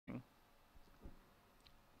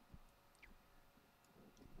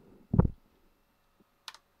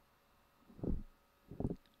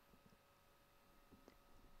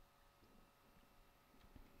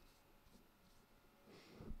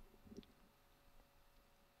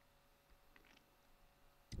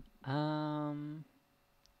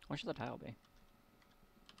What should the tile be?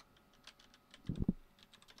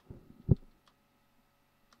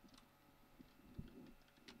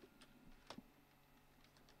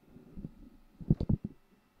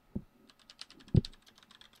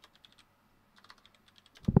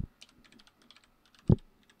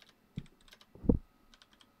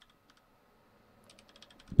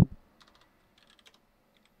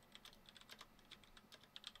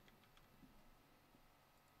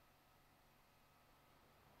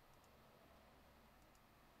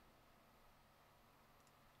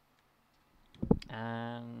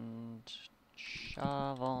 And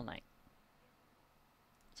Shovel Knight.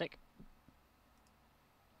 Sick.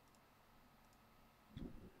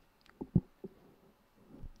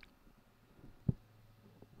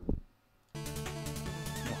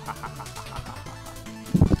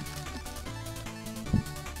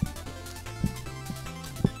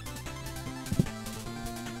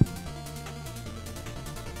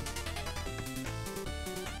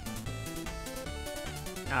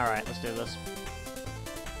 Alright, let's do this.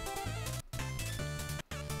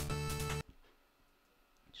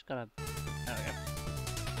 Just gotta... There we go.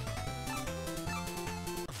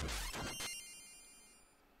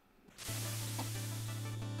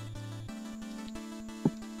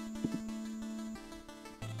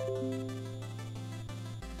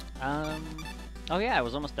 Oh yeah, I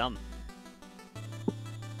was almost done.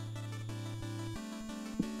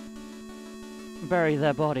 Bury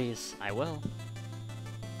their bodies. I will.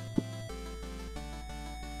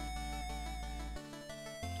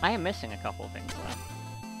 I am missing a couple of things though.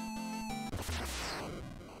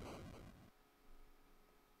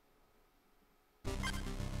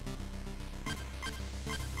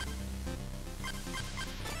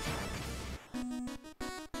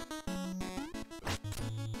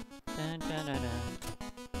 Dun, dun, dun, dun.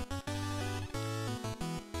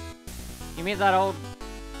 You meet that old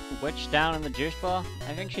witch down in the juice bar?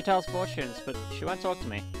 I think she tells fortunes, but she won't talk to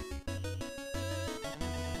me.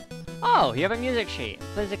 Oh, you have a music sheet.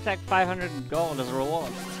 Please accept 500 gold as a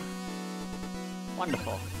reward.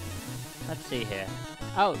 Wonderful. Let's see here.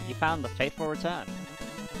 Oh, you found the faithful return.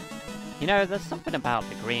 You know, there's something about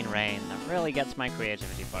the green rain that really gets my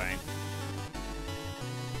creativity flowing.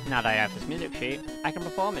 Now that I have this music sheet, I can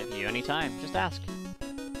perform it for you anytime. Just ask.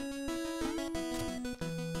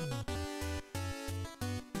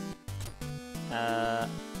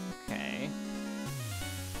 Okay.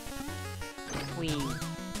 Whee.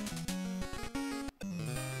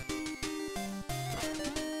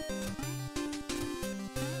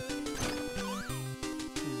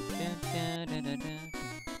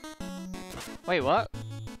 Wait, what?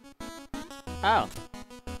 Oh.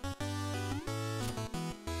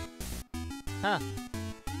 Huh.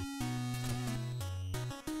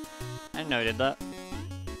 I didn't know I did that.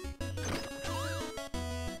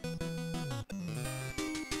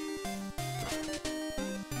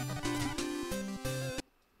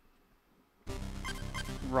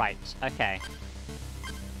 Right, okay.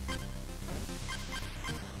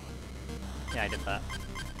 Yeah, I did that.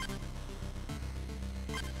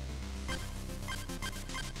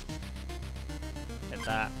 Did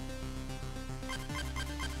that.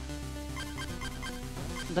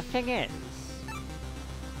 The thing is,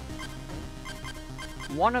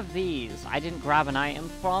 one of these I didn't grab an item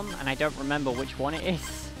from, and I don't remember which one it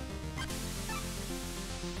is.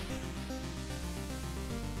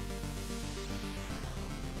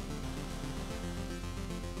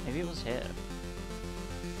 Maybe it was here.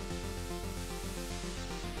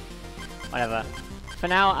 Whatever. For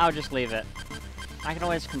now, I'll just leave it. I can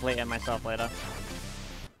always complete it myself later.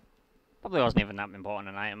 Probably wasn't even that important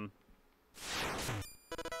an item.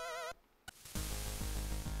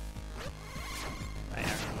 Right,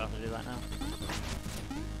 I remember how to do that now.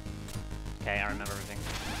 Okay, I remember everything.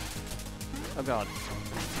 Oh god.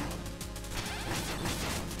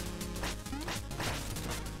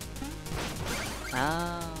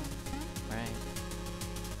 Oh, right.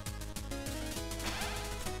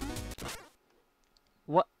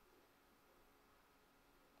 What?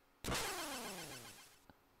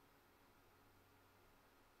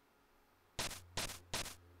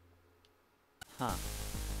 Huh.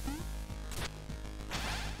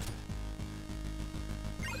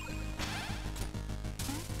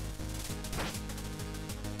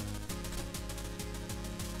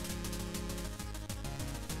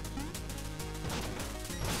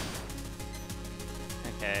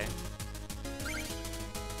 Okay.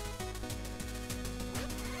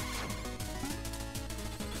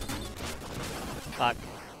 Fuck.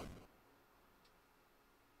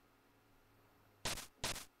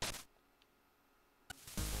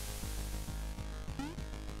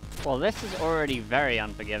 Well, this is already very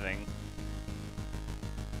unforgiving.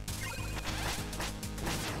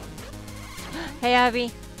 Hey,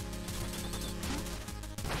 Abby!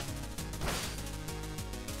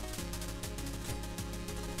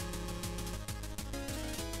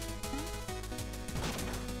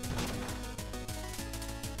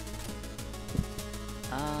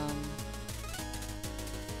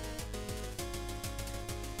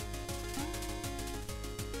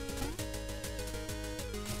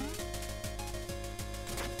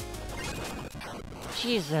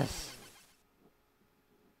 Jesus.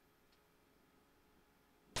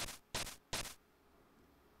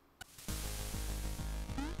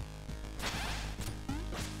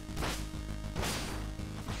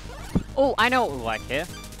 Oh, I know what we like here.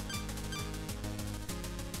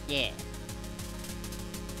 Yeah.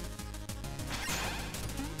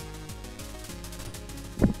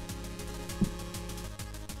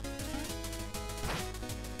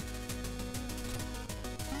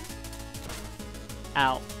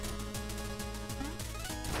 Ow.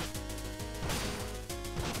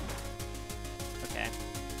 Okay.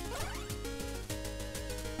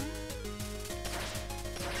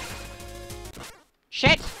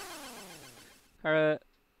 Shit! Her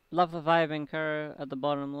love reviving her at the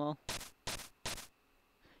bottom low.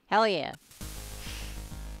 Hell yeah.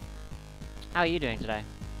 How are you doing today?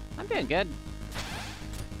 I'm doing good.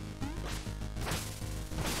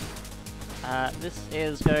 This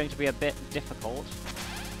is going to be a bit difficult.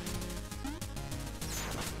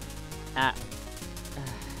 Damn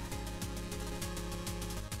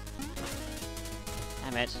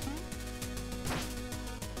it.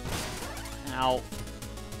 Ow.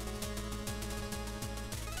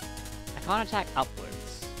 I can't attack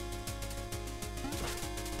upwards.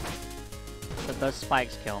 But those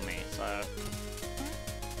spikes kill me, so...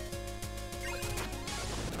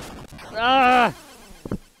 Ah!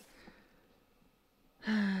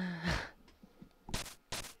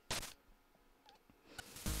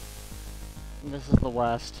 This is the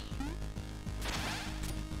worst.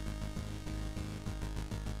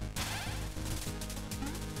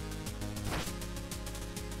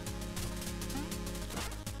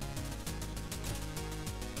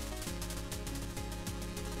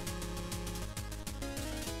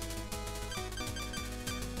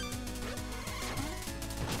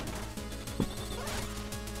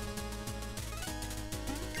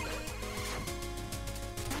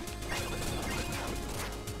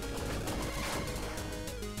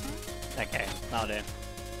 Okay, that'll do.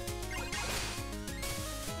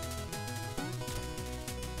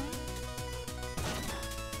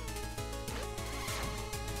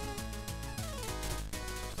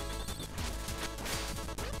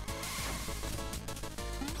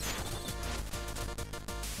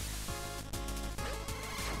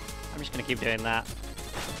 I'm just gonna keep doing that.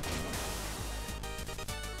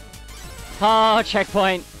 Oh,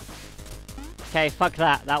 checkpoint! Okay, fuck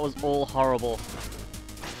that. That was all horrible.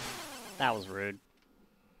 That was rude.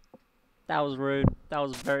 That was rude. That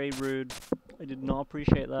was very rude. I did not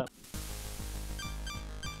appreciate that.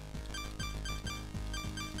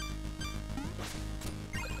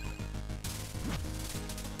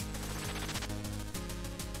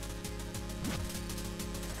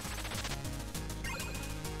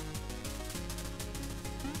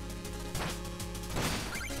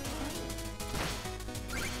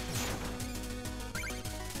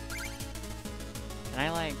 Can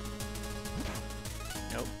I, like...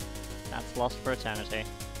 Nope. That's lost for eternity.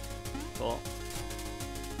 Cool.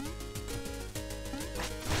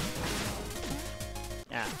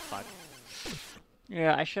 Yeah, fuck.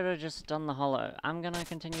 Yeah, I should have just done the hollow. I'm gonna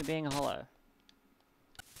continue being a hollow.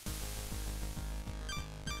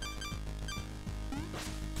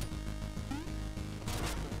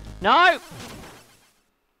 No!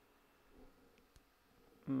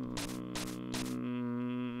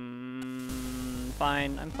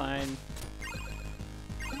 Fine, I'm fine.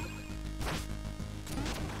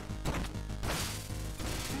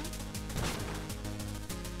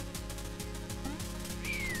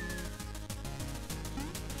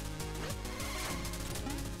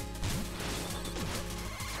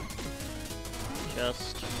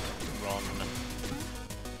 Just run.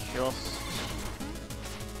 Just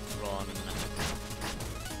run.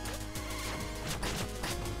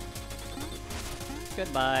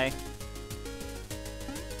 Goodbye.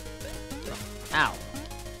 Ow.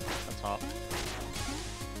 That's hot.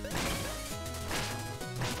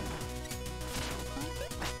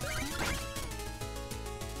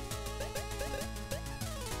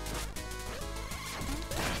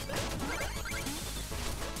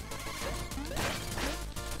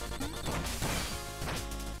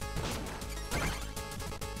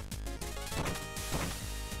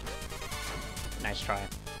 Let's try.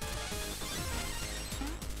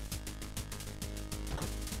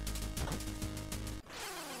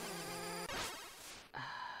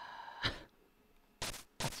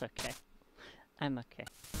 That's okay. I'm okay.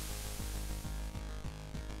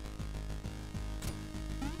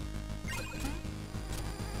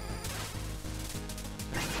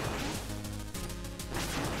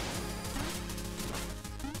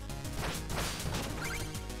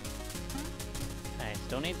 I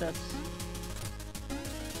still need this.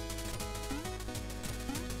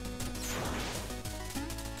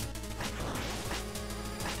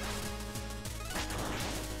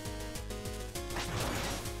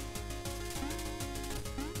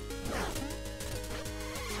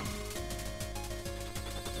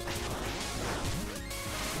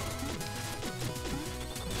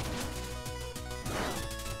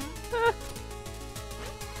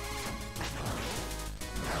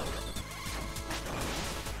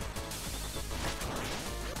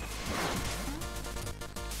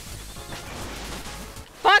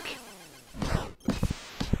 Fuck!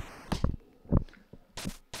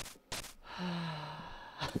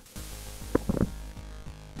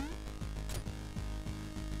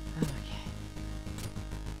 Okay.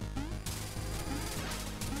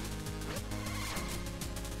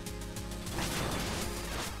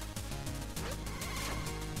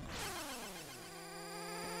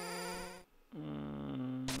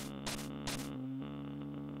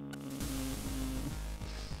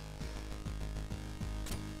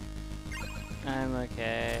 I'm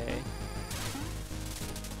okay.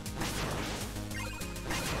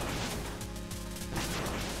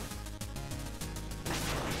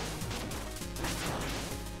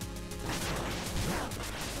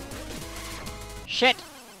 Shit!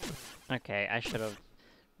 Okay, I should have...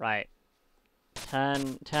 Right.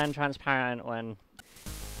 Turn transparent when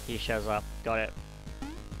he shows up. Got it.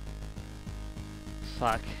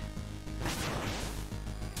 Fuck.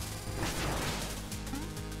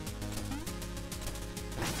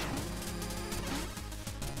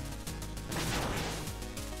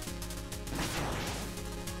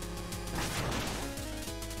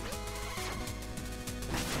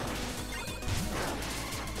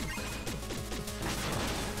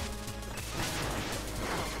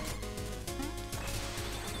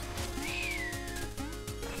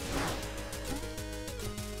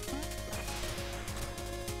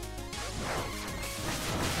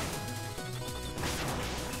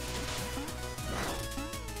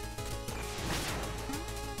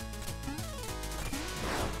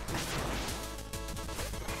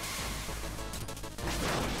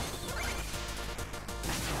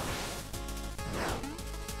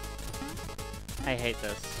 I hate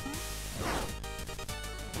this.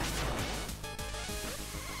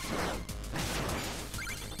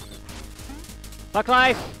 Fuck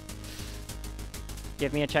life!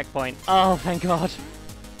 Give me a checkpoint. Oh, thank God.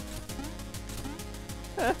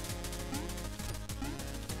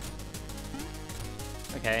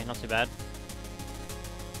 Okay, not too bad.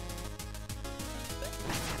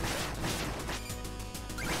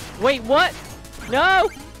 Wait, what? No!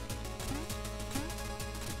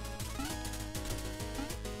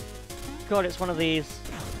 God, it's one of these.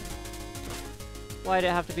 Why'd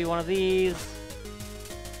it have to be one of these?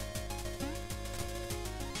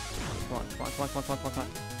 Come on, come on, come on, come on, come on, come on, come on.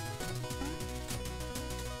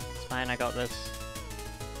 It's fine, I got this.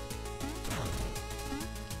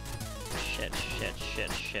 Shit, shit, shit,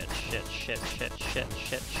 shit, shit, shit, shit, shit,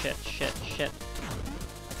 shit, shit, shit, shit.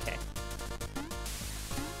 Okay.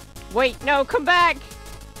 Wait, no, come back!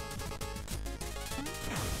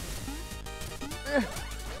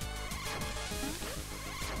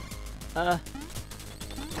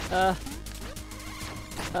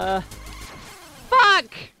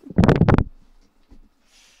 Fuck!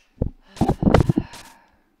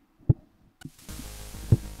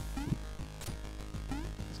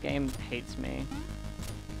 This game hates me.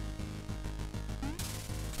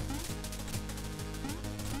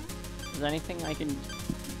 Is there anything I can...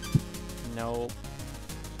 No.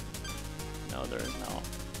 No, there is not.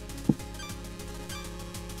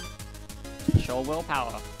 Show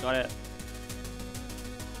willpower. Got it.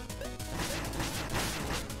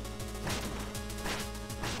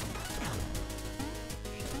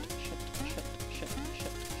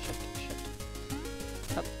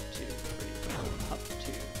 Up, 2, 3, 4. Up,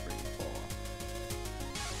 2, 3,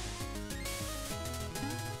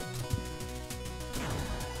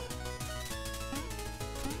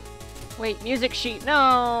 4. Wait, music sheet.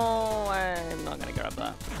 No, I'm not gonna grab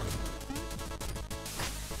that.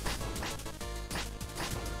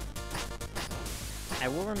 I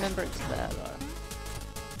will remember it's there though.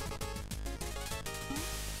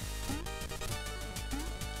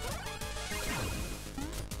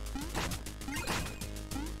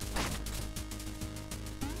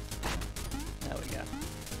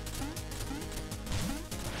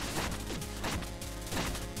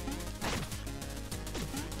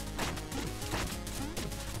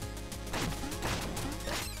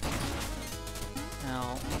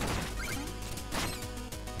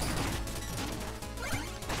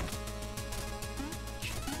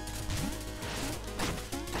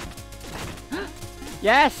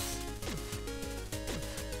 Yes!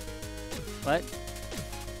 What?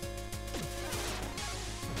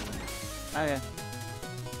 Okay.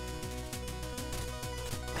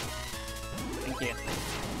 Thank you.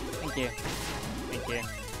 Thank you. Thank you.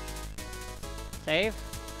 Save.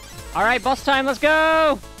 Alright, boss time, let's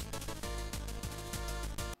go!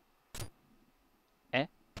 Eh?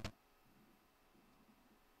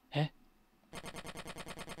 Eh?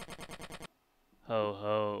 Ho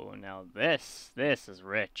ho, now this is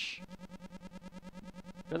rich.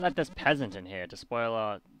 Who let this peasant in here to spoil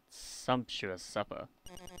our sumptuous supper?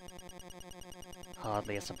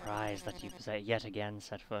 Hardly a surprise that you've yet again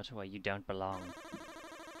set foot where you don't belong.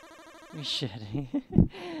 We should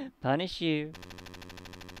punish you.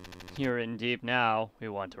 You're in deep now. We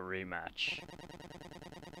want a rematch.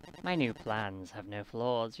 My new plans have no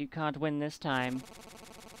flaws. You can't win this time.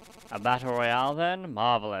 A battle royale then?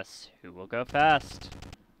 Marvelous. Who will go first?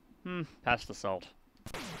 Pass the salt.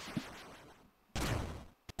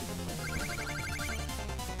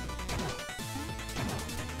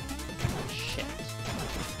 Shit.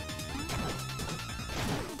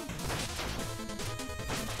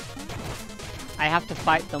 I have to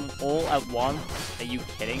fight them all at once? Are you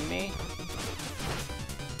kidding me?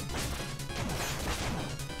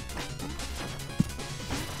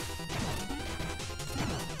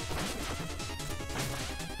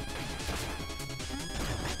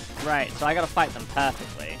 Right, so I gotta fight them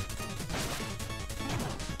perfectly.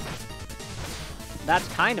 That's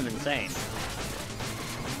kind of insane.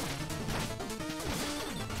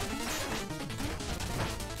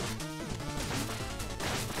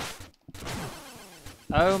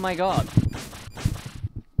 Oh my god.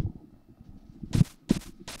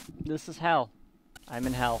 This is hell. I'm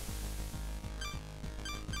in hell.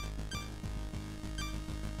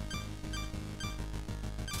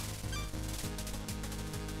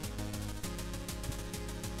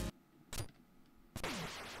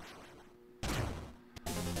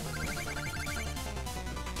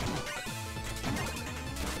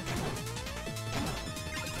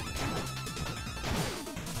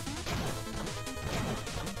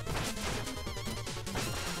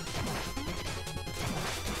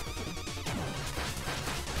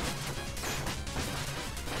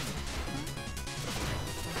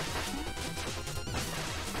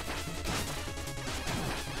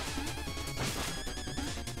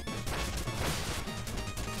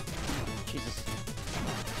 Jesus.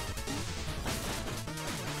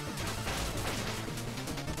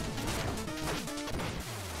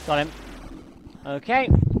 Got him. Okay.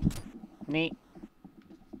 Neat.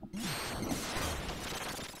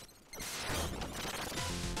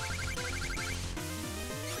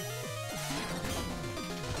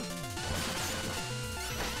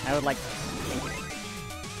 I would like to think.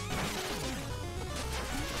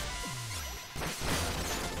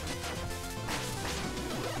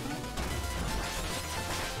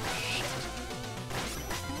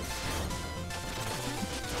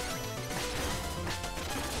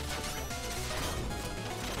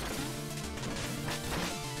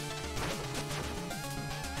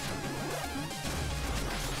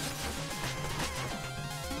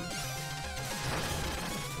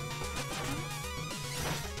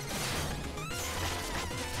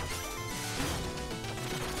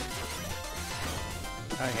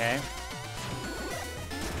 Okay.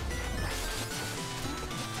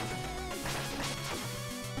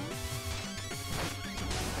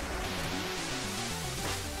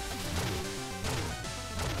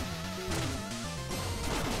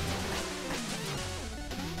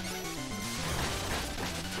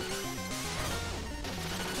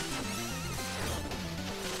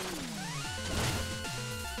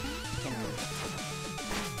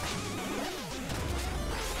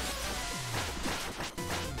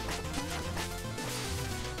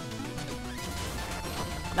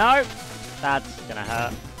 No! That's gonna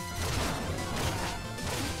hurt.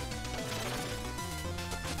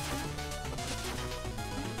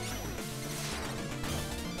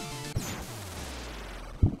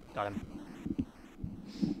 Got him.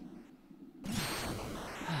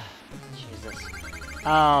 Jesus.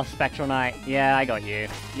 Oh, Spectral Knight. Yeah, I got you.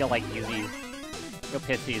 You're like easy. You're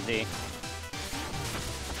piss easy.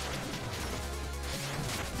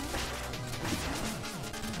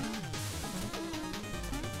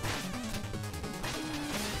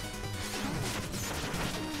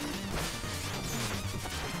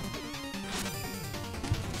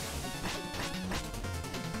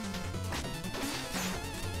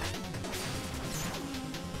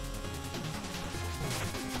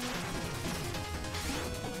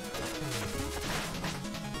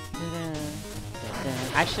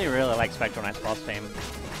 I actually really like Spectral Knight's boss theme.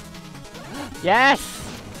 Yes!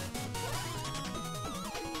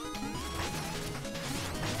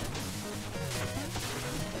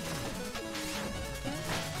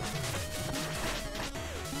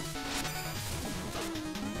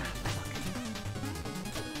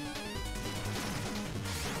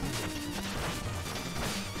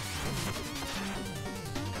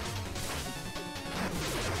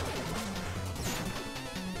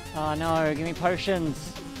 Oh no, give me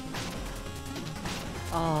potions!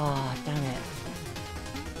 Oh, damn it.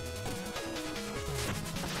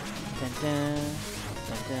 Dun dun,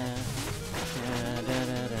 dun dun, dun dun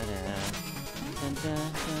dun dun dun, dun dun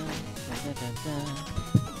dun dun dun dun.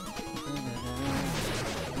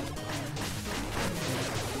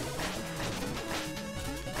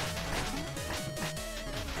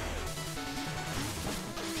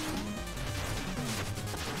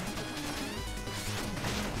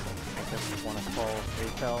 I just want a full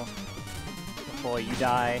refill before you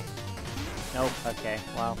die. Nope, okay,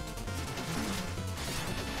 well.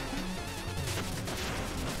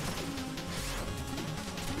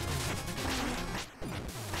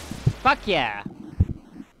 Fuck yeah!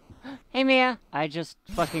 Hey Mia! I just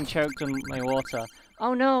fucking choked on my water.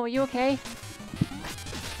 Oh no, are you okay?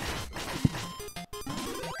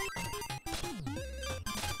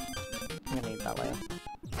 I'm gonna need that later.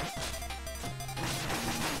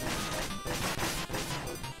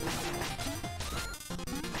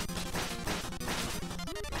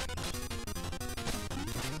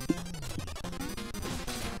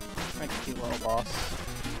 Right, cute little boss.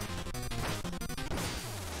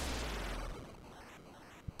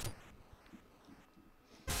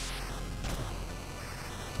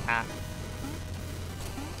 Ah.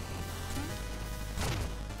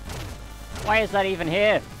 Why is that even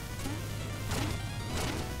here?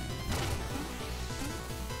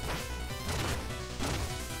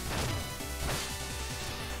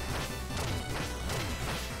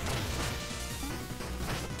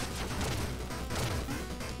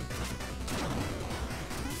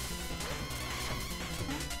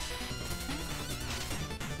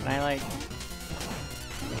 Can I like...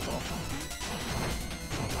 Cool.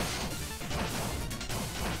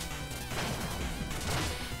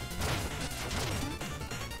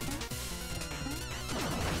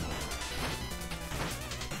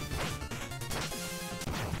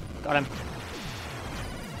 Got him.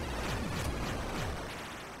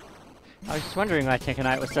 I was just wondering why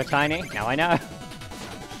Tinkerknight was so tiny. Now I know.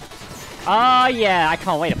 Oh yeah, I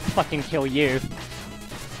can't wait to fucking kill you.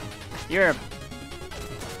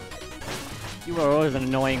 You were always an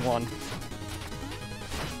annoying one.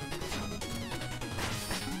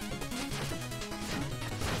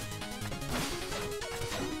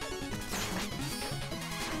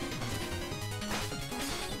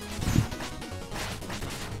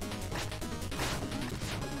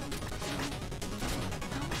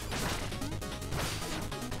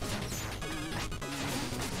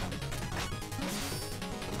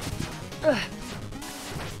 Ugh.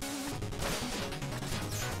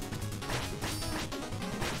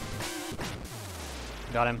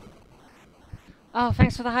 Got him. Oh,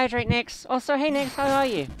 thanks for the hydrate, Nyx. Also, hey Nyx, how are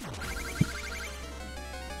you?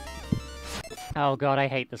 Oh god, I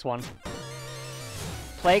hate this one.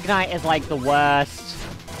 Plague Knight is like the worst.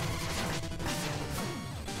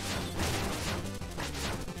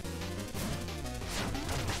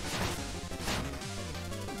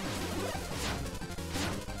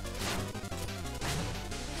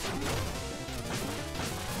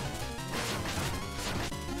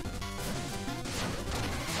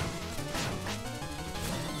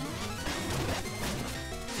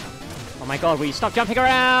 Oh my god, will you stop jumping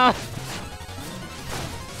around?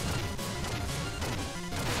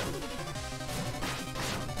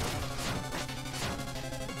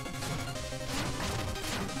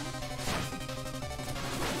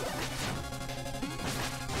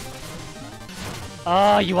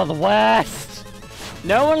 Oh, you are the worst!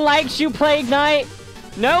 No one likes you, Plague Knight!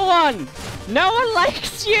 No one! No one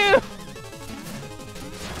likes you!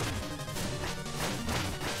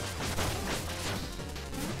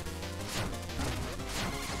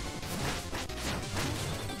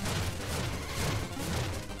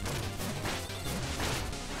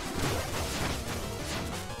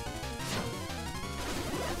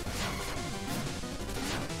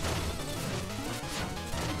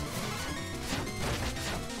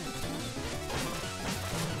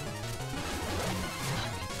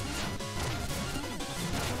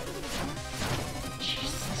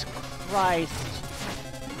 Christ.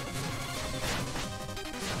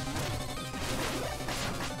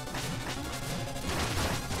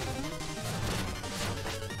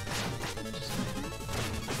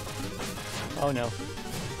 Oh no.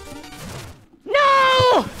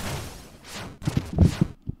 No!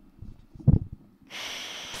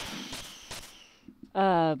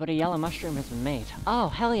 But a yellow mushroom has been made. Oh,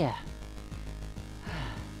 hell yeah.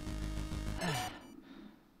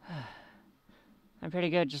 I'm pretty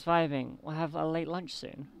good, just vibing. We'll have a late lunch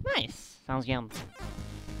soon. Nice! Sounds yum.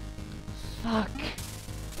 Fuck.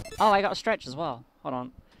 Oh, I got a stretch as well. Hold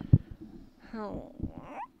on. Oh.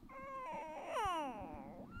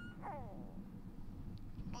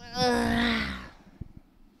 Whee!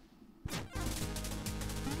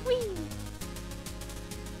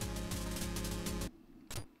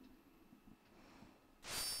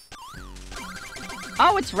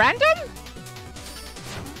 Oh, it's random?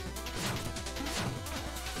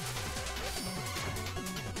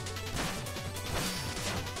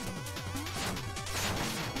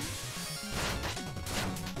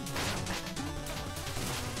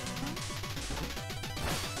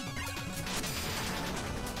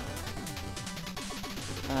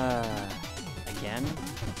 Again?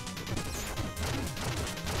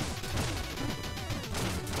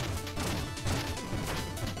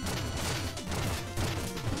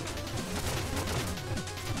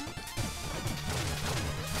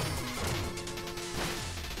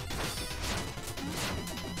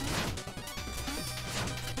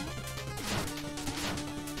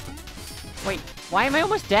 Wait, why am I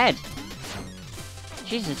almost dead?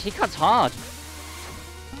 Jesus, he cuts hard.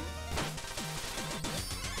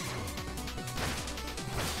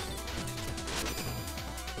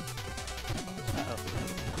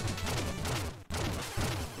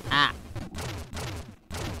 Ah.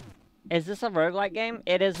 Is this a roguelike game?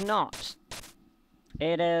 It is not.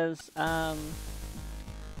 It is,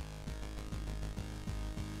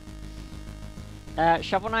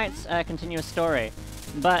 Shovel Knight's continuous story.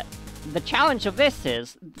 But the challenge of this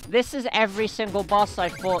is every single boss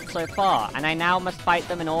I've fought so far, and I now must fight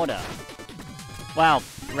them in order. Well,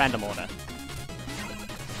 random order.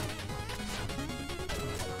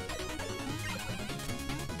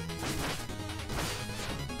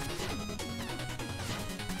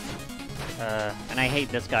 And I hate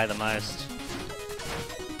this guy the most.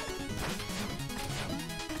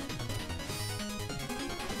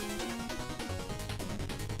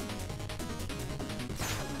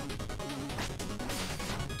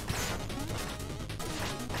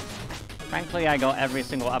 Frankly, I got every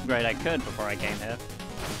single upgrade I could before I came here.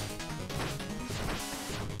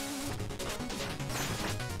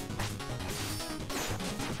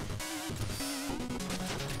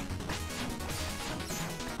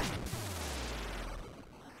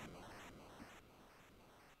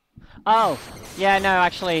 Oh! Yeah, no,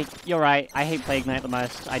 actually, you're right. I hate Plague Knight the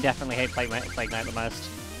most. I definitely hate Plague Knight the most.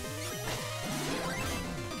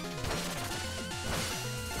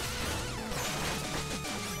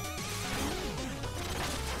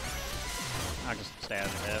 I'll just stay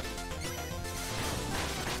over here.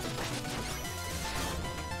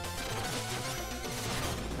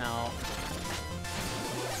 No.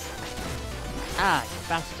 Ah, you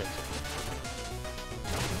bastard.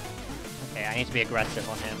 Okay, I need to be aggressive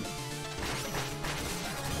on him.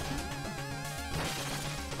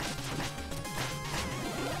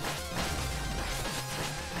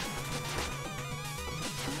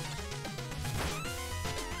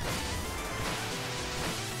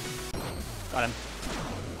 Got him.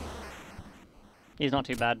 He's not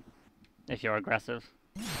too bad, if you're aggressive.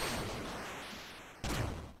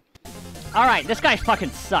 Alright, this guy fucking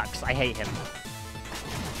sucks. I hate him.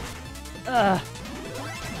 Ugh.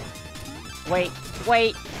 Wait,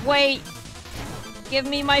 wait, wait! Give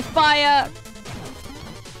me my fire!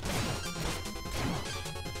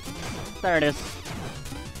 There it is.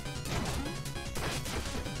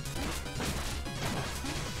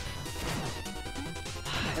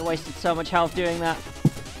 I wasted so much health doing that.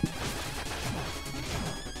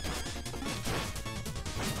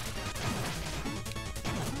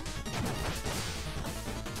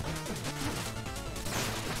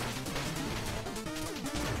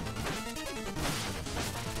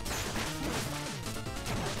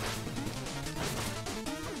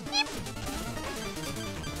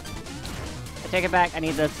 I take it back, I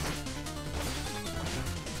need this.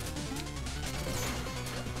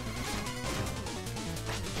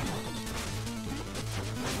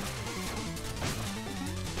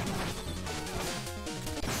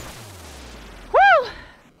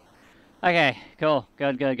 Okay, cool.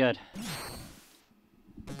 Good, good, good.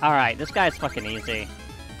 Alright, this guy's fucking easy.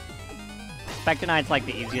 Spectre Knight's like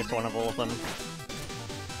the easiest one of all of them.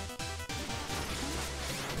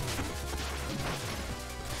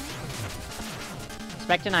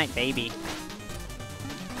 Spectre Knight, baby.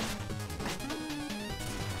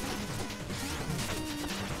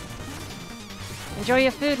 Enjoy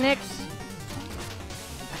your food, Nix!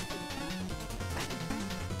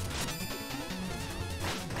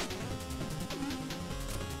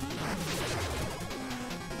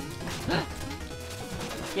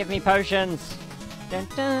 Give me potions! Dun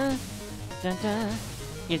dun, dun dun.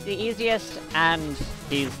 He's the easiest, and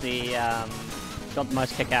he's the, got the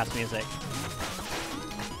most kick-ass music.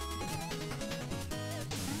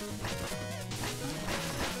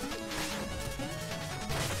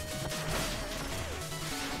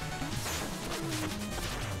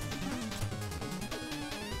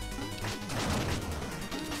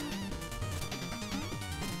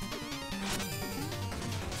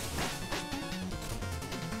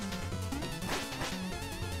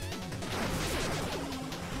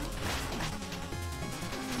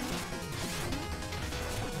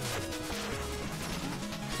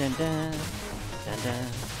 Dun dun dun dun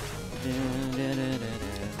dun dun dun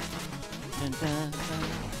dun dun dun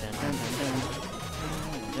dun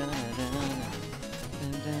dun dun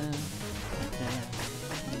dun dun.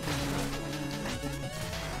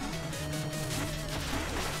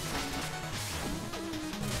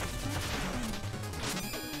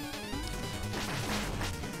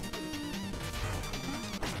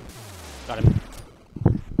 Got him.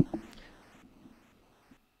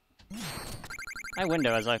 My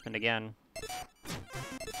window has opened again.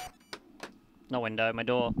 Not window, my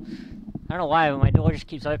door. I don't know why, but my door just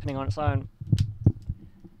keeps opening on its own.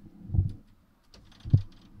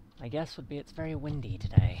 My guess would be it's very windy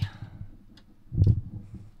today.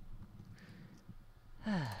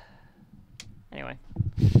 Anyway.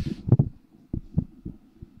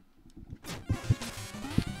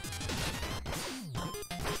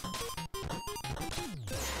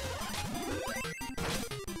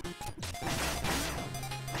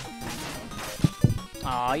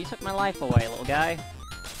 Aw, you took my life away, little guy.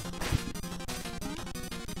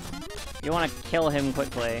 You want to kill him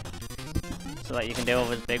quickly, so that you can deal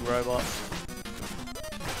with his big robot.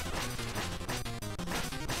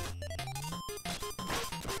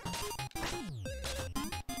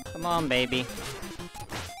 Come on, baby.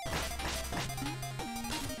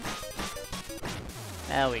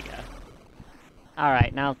 There we go.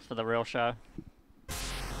 Alright, now for the real show.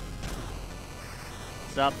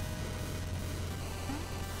 What's up?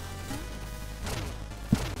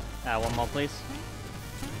 One more, please.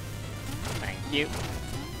 Thank you.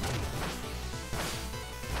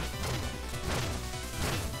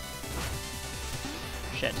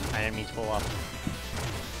 Shit, I didn't mean to pull off.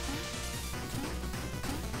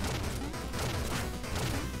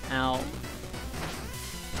 Ow.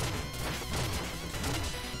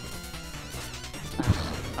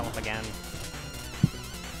 Fell off again.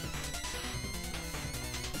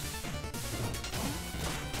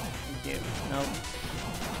 Thank you. Nope.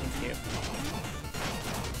 Thank you.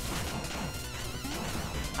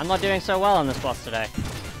 I'm not doing so well on this boss today.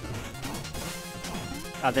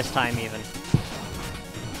 This time even.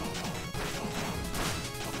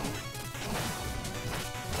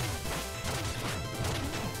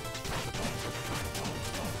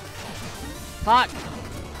 Fuck!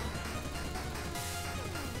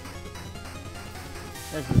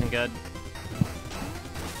 This isn't good.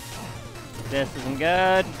 This isn't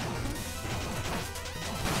good.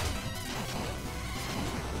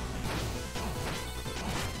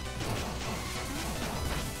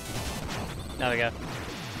 There we go.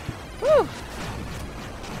 Woo!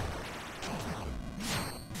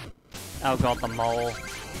 Oh god, the mole. I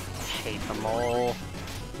hate the mole.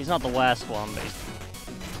 He's not the worst one, but he's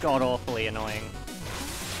god-awfully annoying.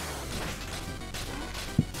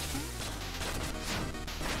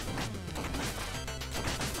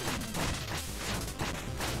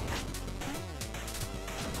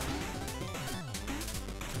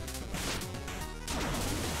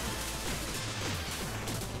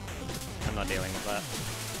 I'm not dealing with that.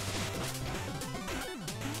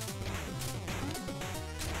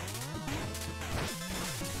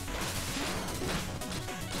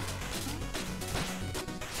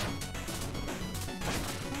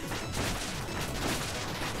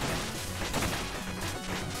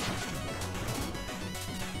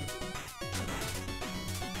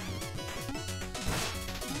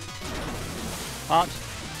 What?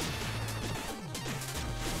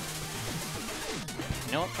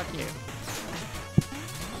 You know what? Fuck you.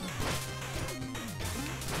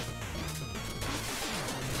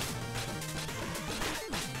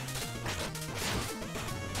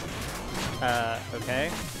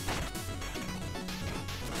 Okay.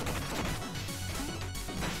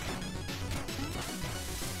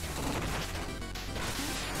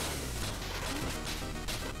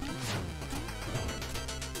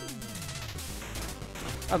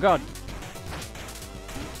 Oh god.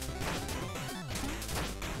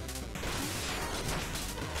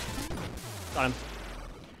 Got him.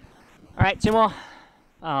 Alright, two more.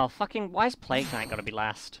 Oh, fucking, why is Plague Knight gotta be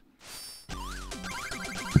last?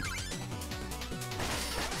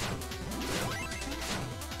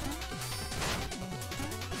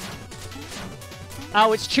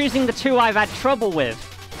 Oh, it's choosing the two I've had trouble with.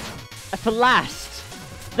 For last.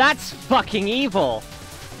 That's fucking evil.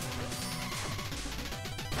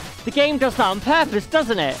 The game does that on purpose,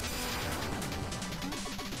 doesn't it?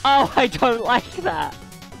 Oh, I don't like that.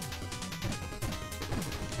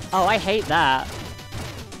 Oh, I hate that.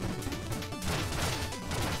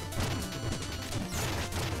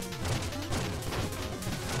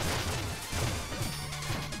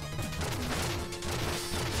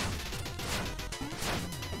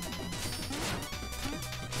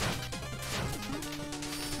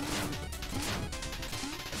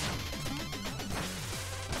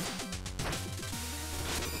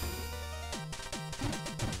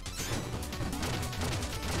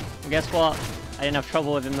 guess what? I didn't have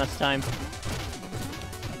trouble with him this time.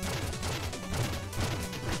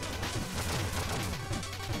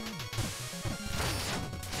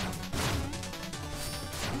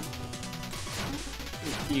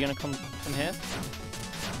 You gonna come from here?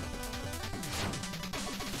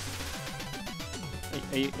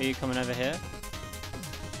 Are you coming over here?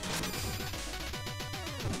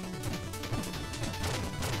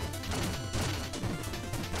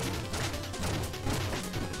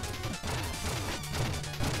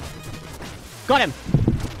 Got him!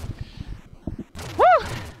 Woo!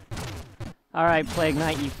 Alright, Plague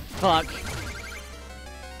Knight, you fuck.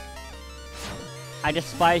 I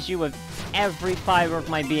despise you with every fiber of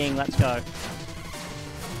my being. Let's go.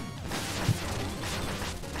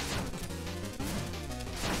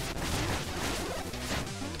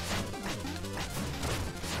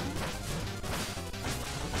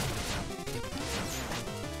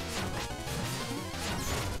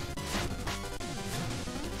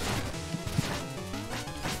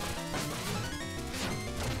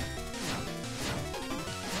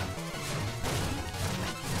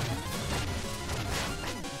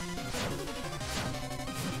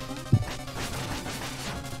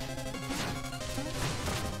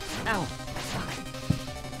 Ow!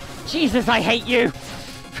 Fuck. Jesus, I hate you!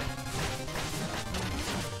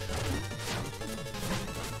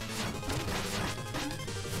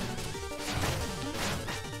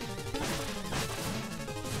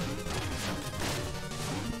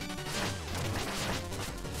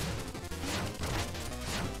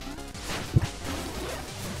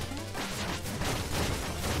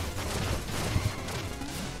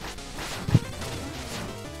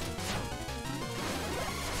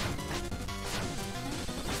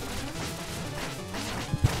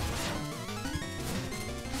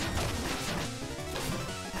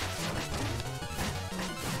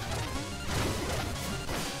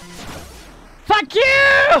 Fuck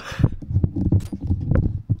you!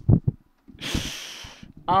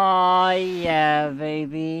 Oh yeah,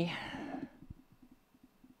 baby.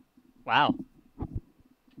 Wow.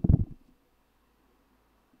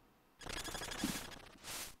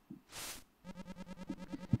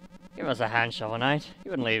 Give us a hand, Shovel Knight.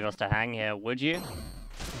 You wouldn't leave us to hang here, would you?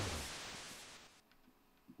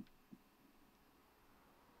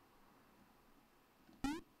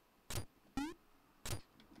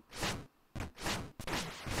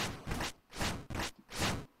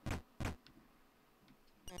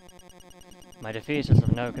 My defeat is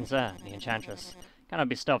of no concern. The Enchantress cannot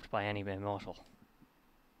be stopped by any immortal.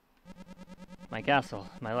 My castle,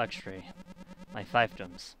 my luxury, my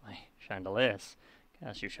fiefdoms, my chandeliers.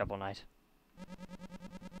 Curse you, Shovel Knight.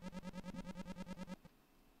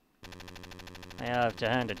 I have to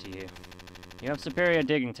hand it to you. You have superior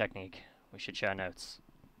digging technique. We should share notes.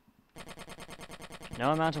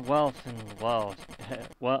 No amount of wealth in the world,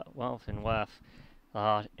 wealth and worth,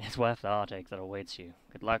 is worth the heartache that awaits you.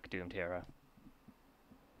 Good luck, doomed hero.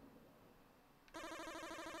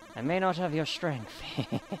 I may not have your strength,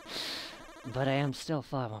 but I am still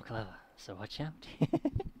far more clever, so watch out.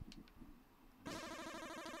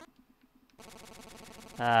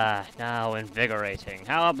 Ah, now invigorating.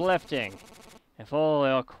 How uplifting! If all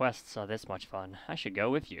your quests are this much fun, I should go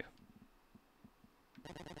with you.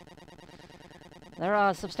 There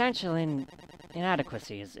are substantial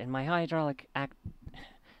inadequacies in my hydraulic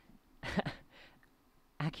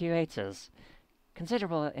actuators.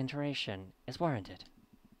 Considerable iteration is warranted.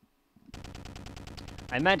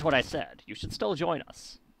 I meant what I said. You should still join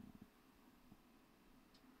us.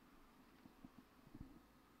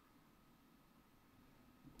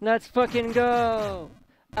 Let's fucking go!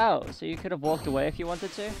 Oh, so you could have walked away if you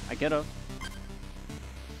wanted to? I could have.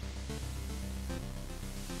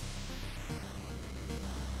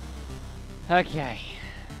 Okay.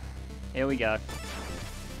 Here we go.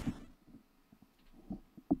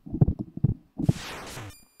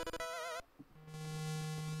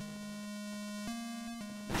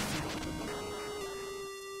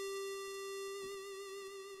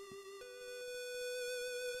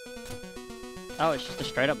 Oh, it's just a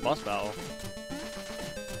straight up boss battle. Wait,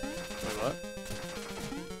 what?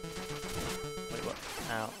 Wait, what?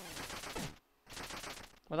 Ow.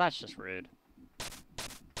 Well, that's just rude.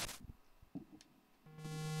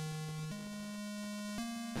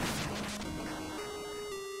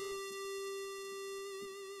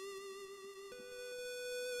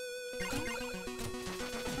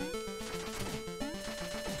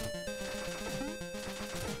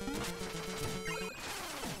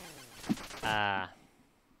 Ah.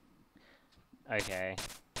 Okay.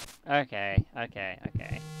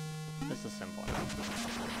 Okay. This is simple enough.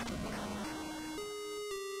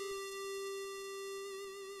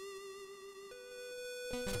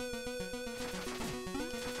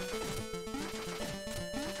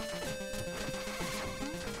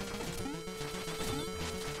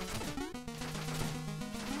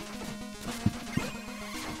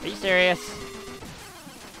 you serious?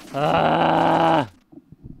 I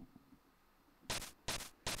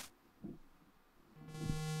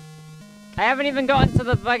haven't even gotten to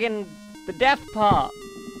the death part.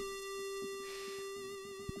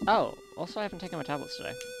 Oh, also I haven't taken my tablets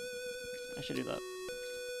today. I should do that.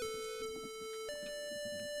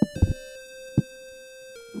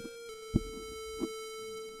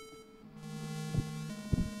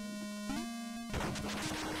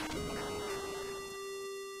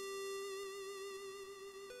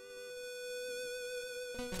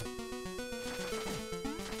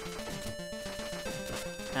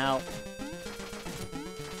 Ow.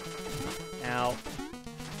 Ow.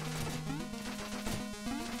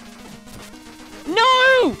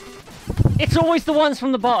 No! It's always the ones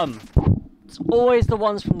from the bottom. It's always the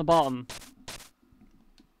ones from the bottom.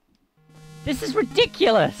 This is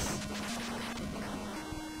ridiculous!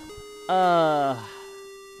 A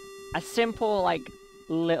simple, like,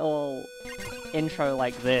 little intro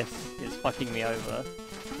like this is fucking me over.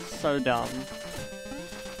 So dumb.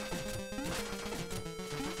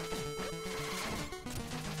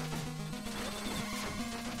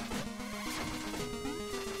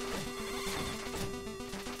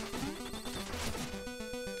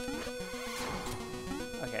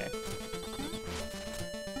 Okay.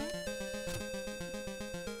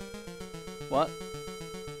 What?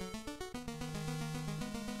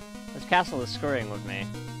 This castle is screwing with me.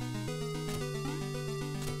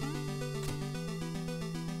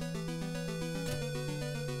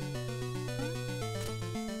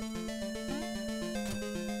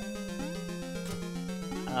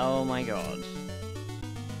 Oh my god.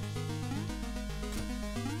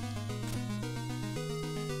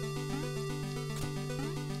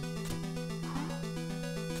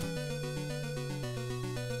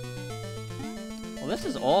 Well, this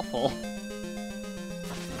is awful.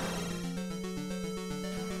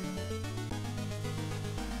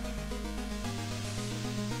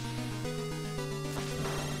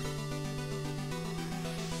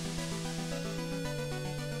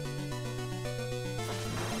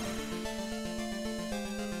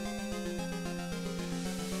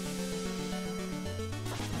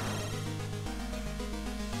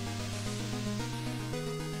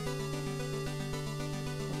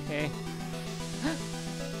 Okay.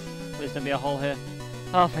 Please don't be a hole here.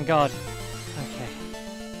 Oh, thank God.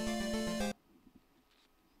 Okay.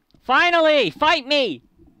 Finally! Fight me!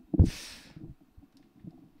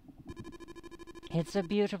 It's a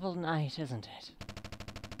beautiful night, isn't it?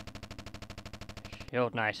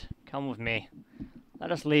 Shield Knight, come with me.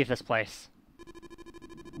 Let us leave this place.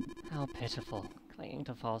 How pitiful, clinging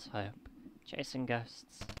to false hope, chasing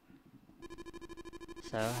ghosts.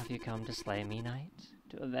 So, have you come to slay me, knight?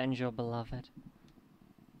 To avenge your beloved?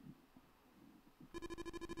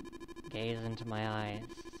 Gaze into my eyes,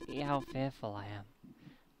 see how fearful I am.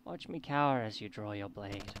 Watch me cower as you draw your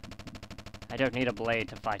blade. I don't need a blade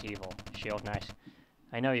to fight evil, Shield Knight.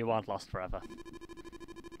 I know you aren't lost forever.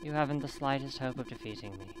 You haven't the slightest hope of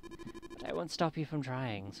defeating me, but I won't stop you from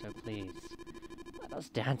trying, so please, let us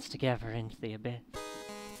dance together into the abyss.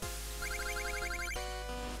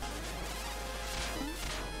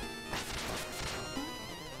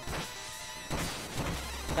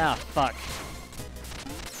 Ah, fuck.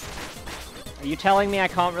 Are you telling me I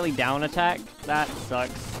can't really down attack? That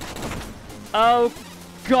sucks. Oh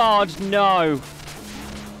god, no!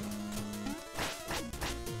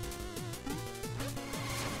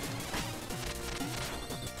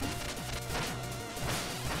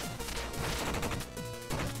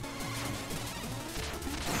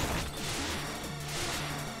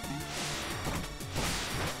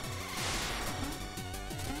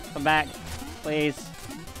 Come back, please.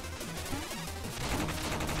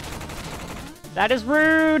 That is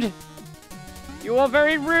rude! You are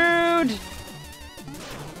very rude!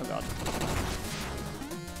 Oh god.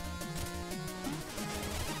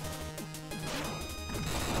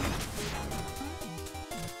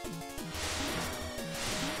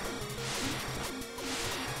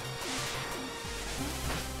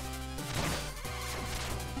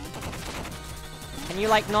 Can you,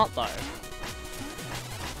 like, not, though?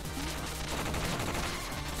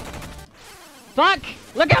 Fuck!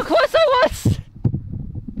 Look how close I was!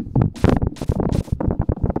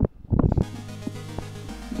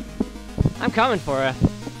 I'm coming for her.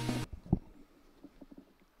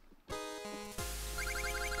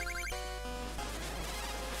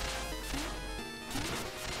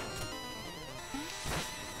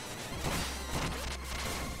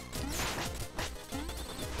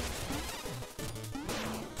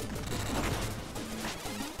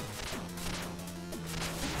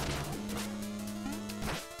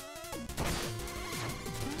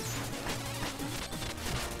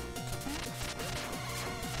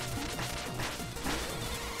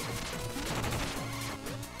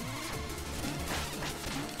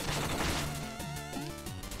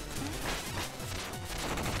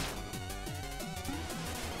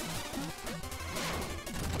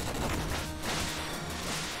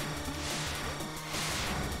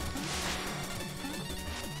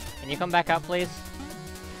 Can you come back up, please?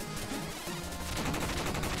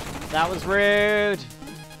 That was rude!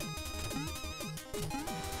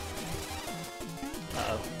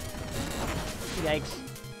 Uh-oh. Yikes.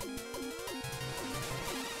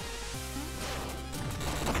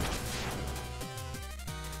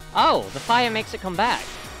 Oh, the fire makes it come back.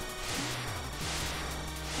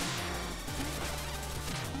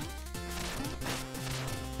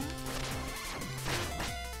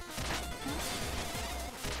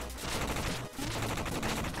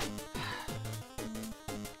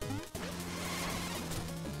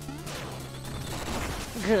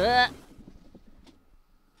 Gah.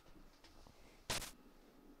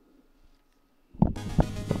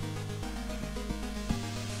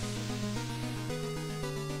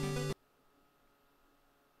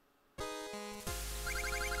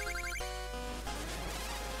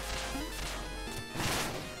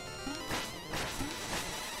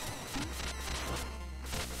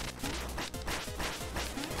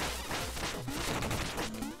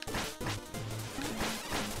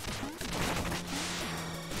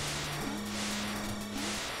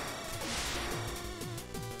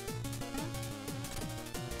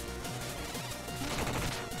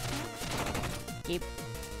 Keep.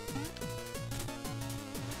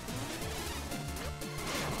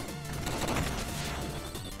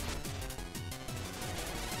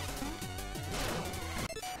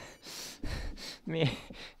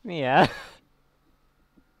 Mia.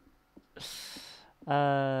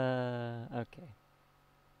 Okay.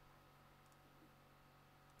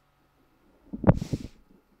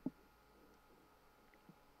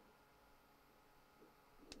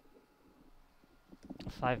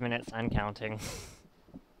 Five minutes and counting.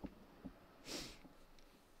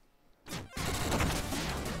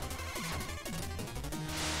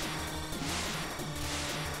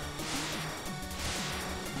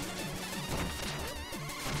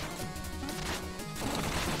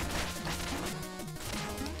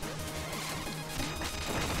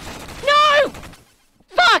 No!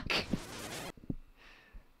 Fuck!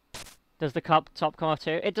 Does the top come off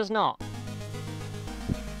too? It does not.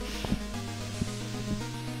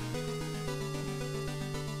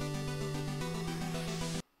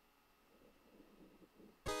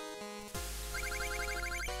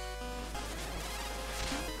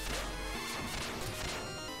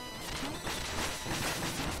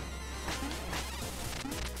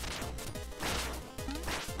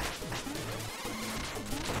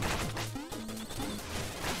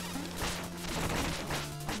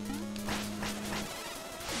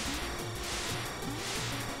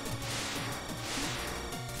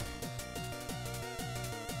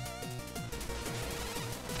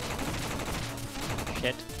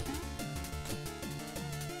 Shit.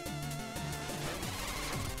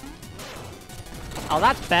 Oh,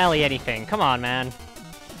 that's barely anything. Come on, man.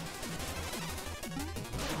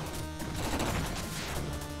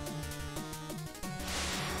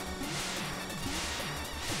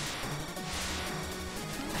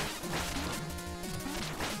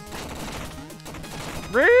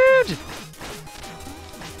 Rude!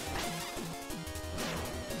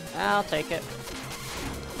 I'll take it.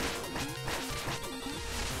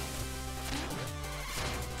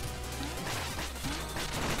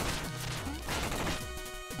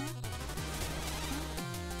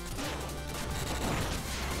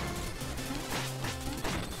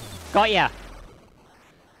 Got ya!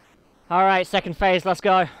 Alright, second phase, let's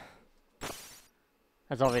go.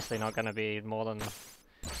 There's obviously not gonna be more than...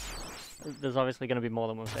 There's obviously gonna be more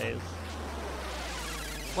than one phase.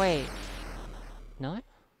 Wait. No?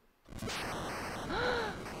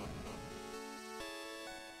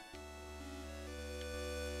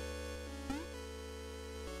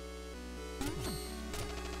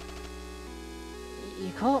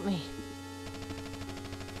 You caught me.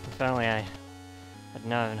 If only I had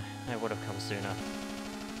known, I would have come sooner.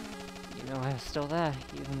 You know I was still there,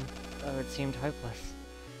 even though it seemed hopeless.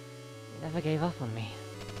 You never gave up on me.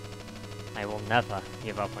 I will never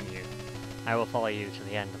give up on you. I will follow you to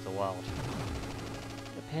the end of the world.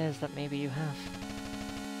 It appears that maybe you have.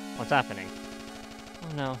 What's happening?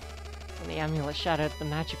 Oh no. When the amulet shattered, the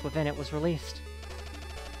magic within it was released.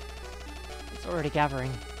 It's already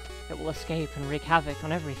gathering. It will escape and wreak havoc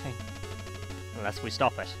on everything. Unless we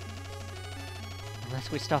stop it. Unless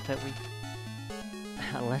we stop it,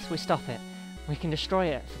 we can destroy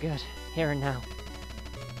it for good, here and now.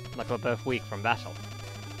 Like we're both weak from battle.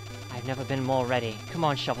 I've never been more ready. Come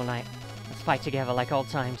on, Shovel Knight. Let's fight together like old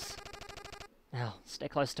times. Now, stay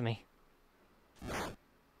close to me.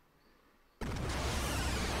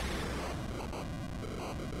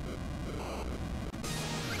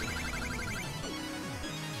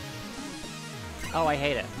 Oh, I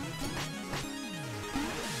hate it.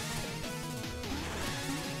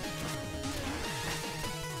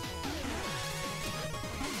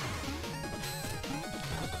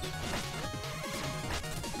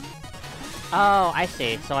 Oh, I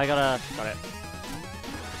see. So I gotta... Got it.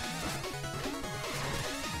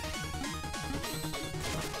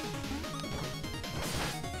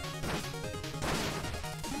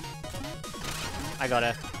 I got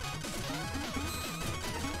it.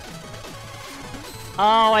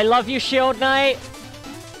 Oh, I love you, Shield Knight!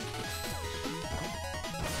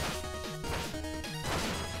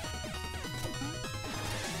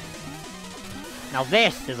 Now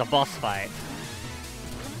this is a boss fight.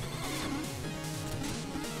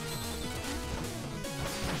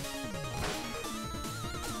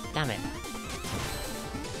 Damn it.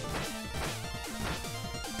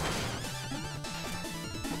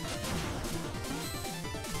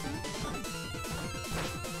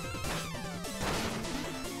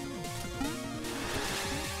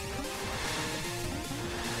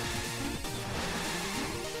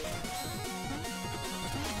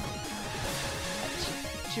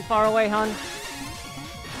 Too far away, hon.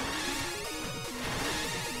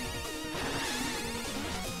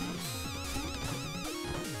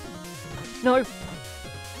 No!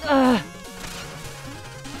 Ugh.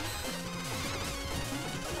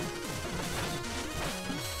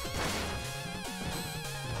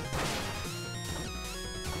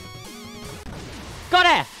 Got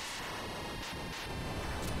it!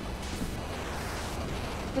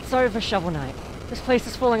 It's over, Shovel Knight. This place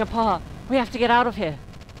is falling apart. We have to get out of here.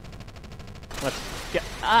 Let's get...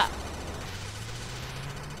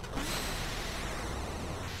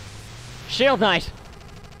 Shield Knight!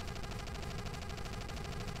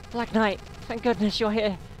 Black Knight, thank goodness you're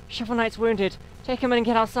here. Shovel Knight's wounded. Take him in and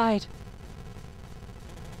get outside.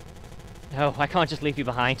 No, I can't just leave you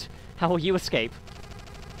behind. How will you escape?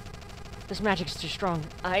 This magic's too strong.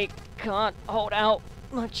 I can't hold out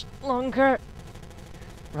much longer.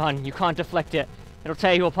 Run, you can't deflect it. It'll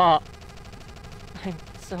tear you apart. I'm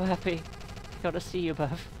so happy. I got to see you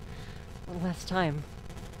both. One last time.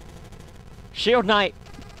 Shield Knight!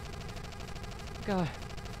 Go.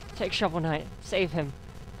 Take Shovel Knight. Save him.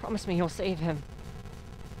 Promise me you'll save him.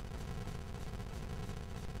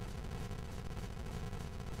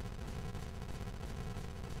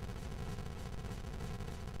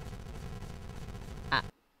 Ah.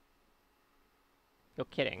 You're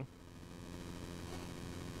kidding.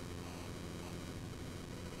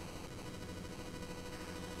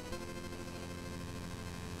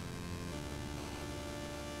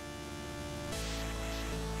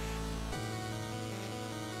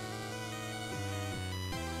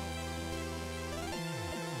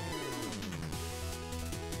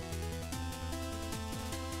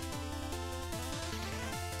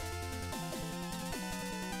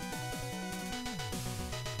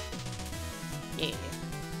 Yeah.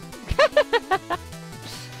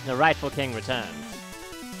 The rightful king returns.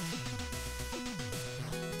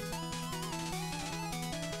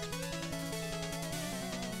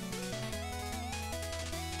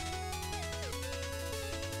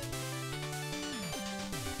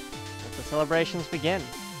 Let the celebrations begin.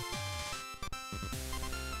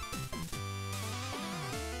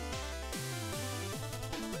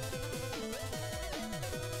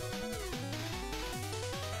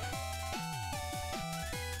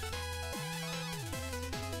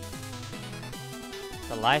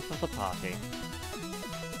 The life of the party.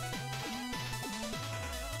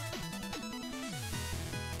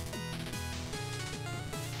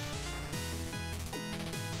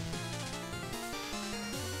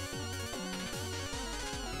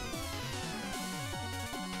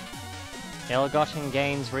 Ill-gotten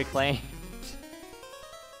gains reclaimed.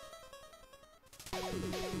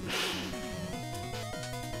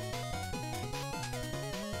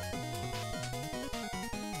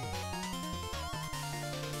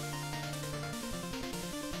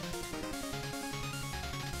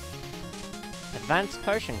 Advanced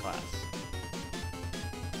Potion class.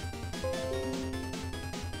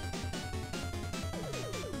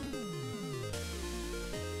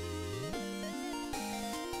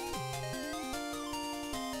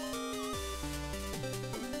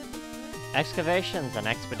 Excavations and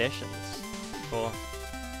expeditions. Cool.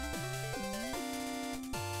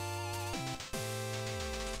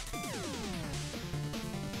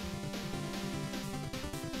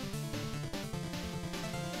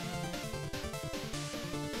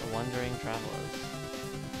 Wandering travelers.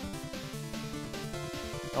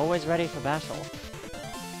 Always ready for battle.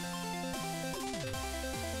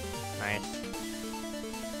 Nice.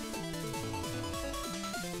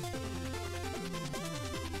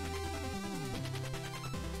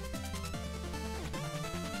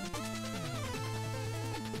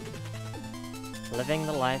 Living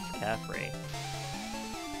the life carefree.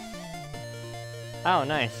 Oh,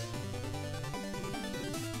 nice.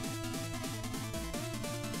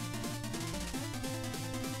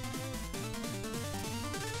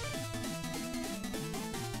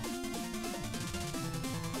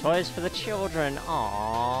 Toys for the children,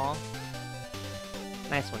 aww.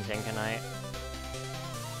 Nice one, Tinkerknight.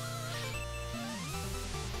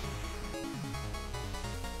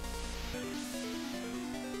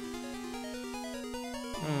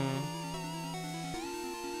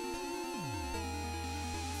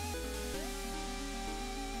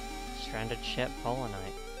 Stranded ship, Polar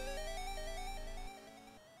Knight.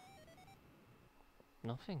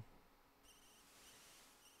 Nothing.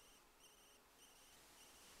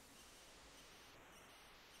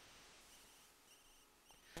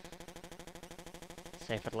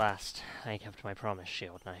 Safe at last. I kept my promise,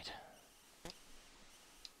 Shield Knight.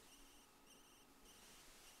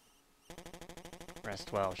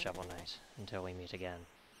 Rest well, Shovel Knight, until we meet again.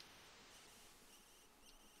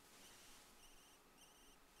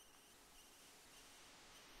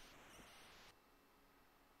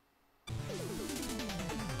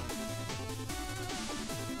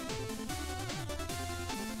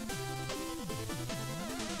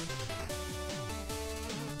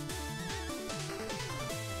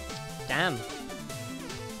 Damn.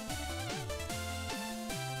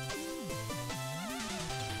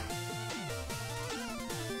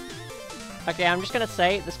 Okay, I'm just gonna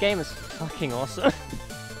say, this game is fucking awesome.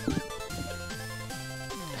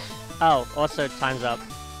 Oh, also, time's up.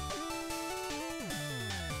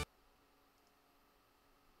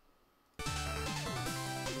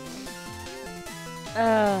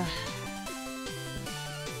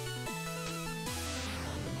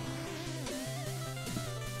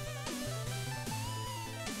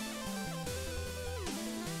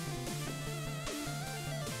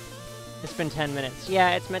 It's been 10 minutes.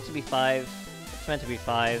 Yeah, it's meant to be 5. It's meant to be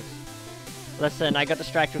 5. Listen, I got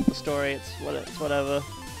distracted with the story. It's whatever.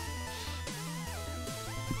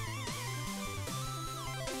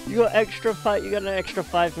 You got an extra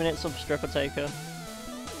 5 minutes of Stripper Taker.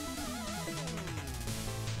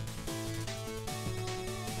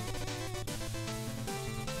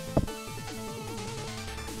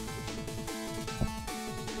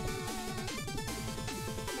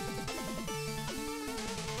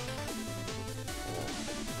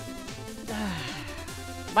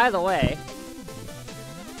 By the way,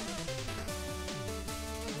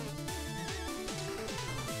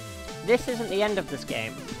 this isn't the end of this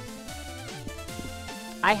game.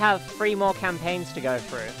 I have 3 more campaigns to go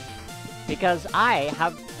through, because I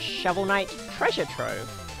have Shovel Knight Treasure Trove,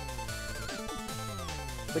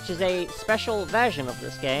 which is a special version of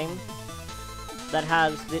this game that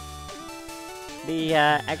has the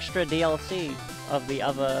extra DLC of the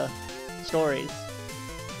other stories.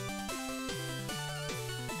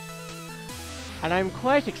 And I'm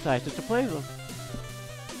quite excited to play them.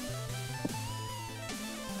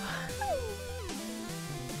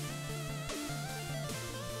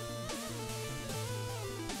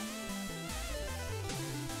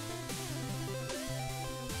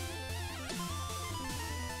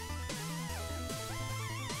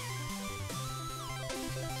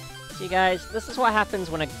 See guys, this is what happens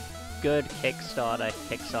when a good Kickstarter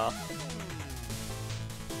kicks off.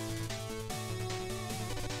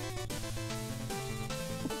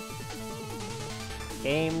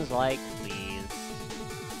 Games like these.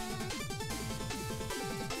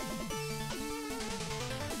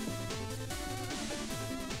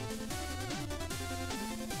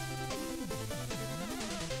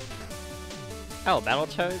 Oh,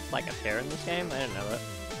 Battletoads like appear in this game? I didn't know that.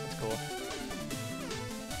 That's cool.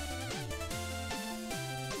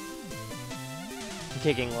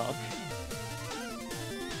 Digging log.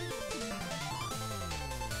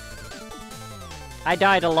 I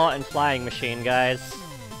died a lot in Flying Machine, guys.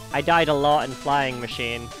 I died a lot in Flying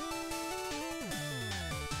Machine.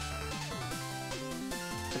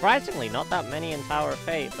 Surprisingly, not that many in Tower of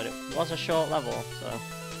Fate, but it was a short level, so...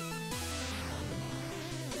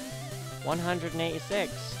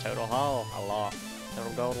 186. Total haul, a lot.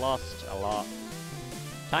 Total gold lost, a lot.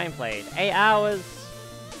 Time played, 8 hours!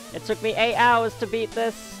 It took me 8 hours to beat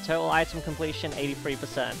this! Total item completion,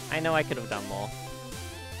 83%. I know I could have done more.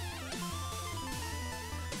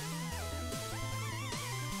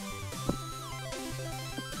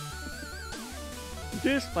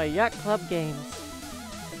 Produced by Yacht Club Games.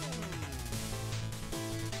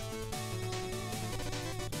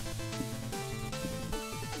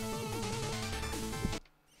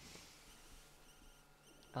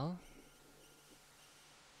 Oh?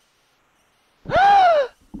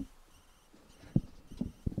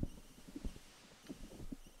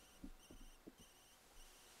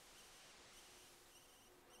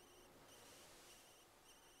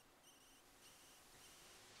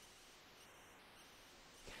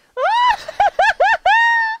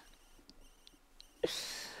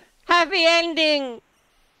 ending!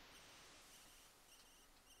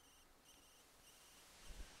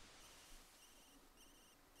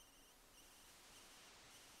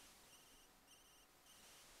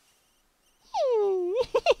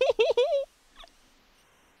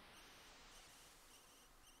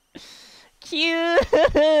 Cute!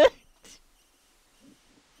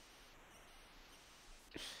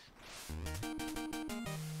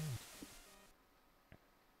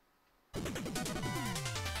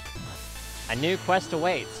 A new quest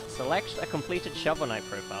awaits. Select a completed Shovel Knight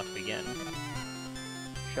profile to begin.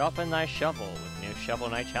 Sharpen thy shovel with new Shovel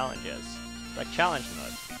Knight challenges. Select challenge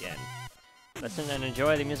mode to begin. Listen and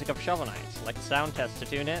enjoy the music of Shovel Knight. Select sound test to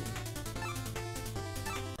tune in.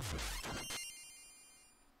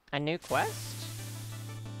 A new quest?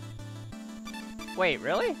 Wait,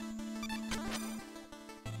 really?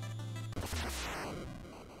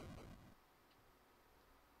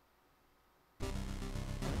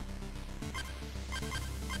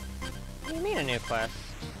 What do you mean a new quest?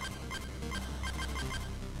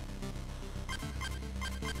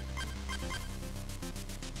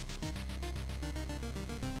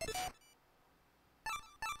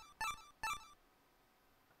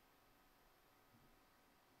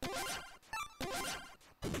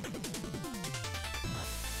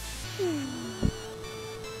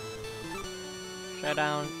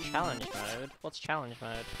 Showdown challenge mode? What's challenge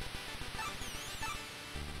mode?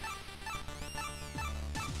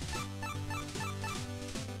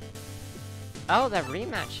 Oh, they're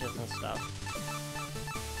rematches and stuff.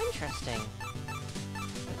 Interesting.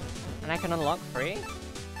 And I can unlock free?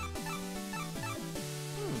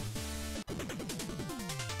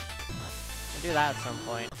 We'll do that at some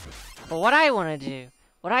point. But what I want to do,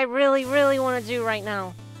 what I really, really want to do right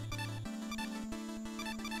now,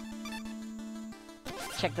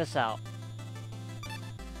 check this out.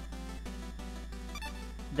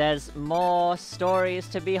 There's more stories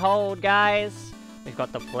to behold, guys. We've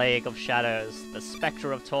got the Plague of Shadows, the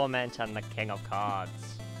Spectre of Torment, and the King of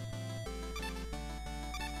Cards.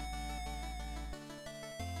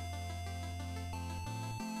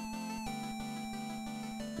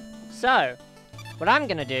 So, what I'm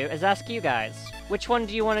gonna do is ask you guys, which one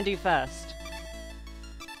do you want to do first?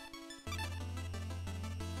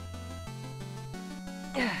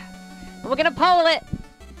 We're gonna poll it!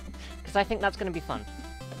 Because I think that's gonna be fun.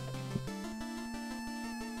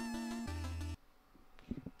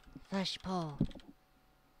 First poll.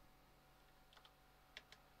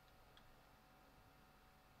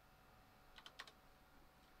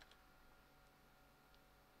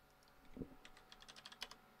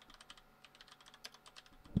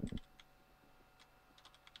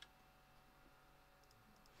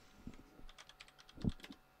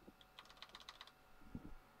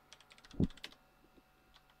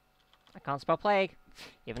 I can't spell plague,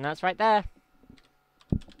 even though it's right there.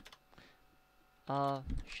 Of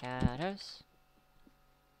Shadows.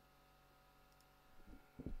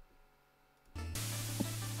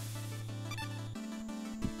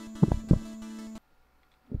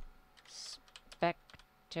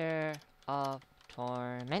 Spectre of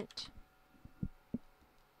Torment.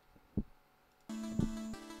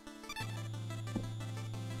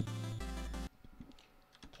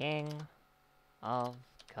 King of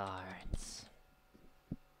Cards.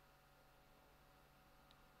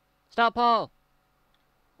 Stop poll!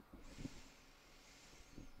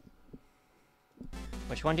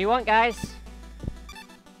 Which one do you want, guys?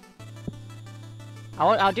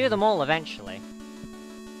 I'll do them all eventually.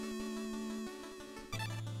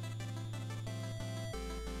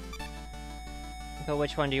 But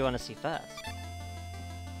which one do you want to see first?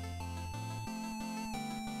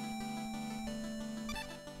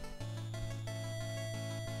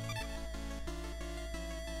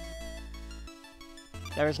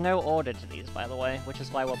 There is no order to these, by the way, which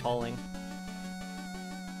is why we're polling.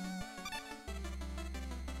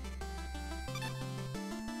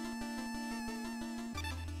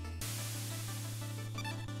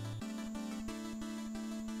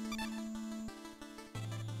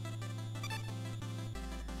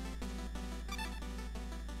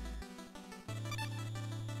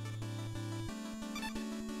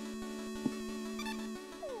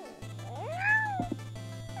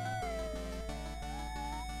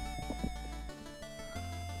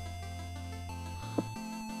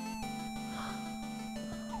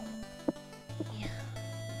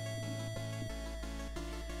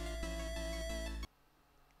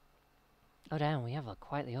 Oh damn, we have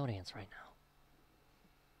quite the audience right now.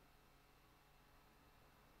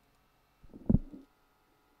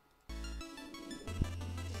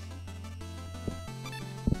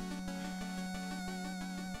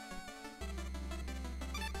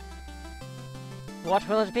 What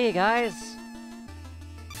will it be, guys?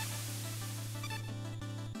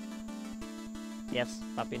 Yes,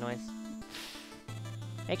 puppy noise.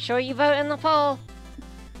 Make sure you vote in the poll!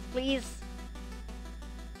 Please!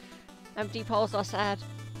 Empty polls are sad.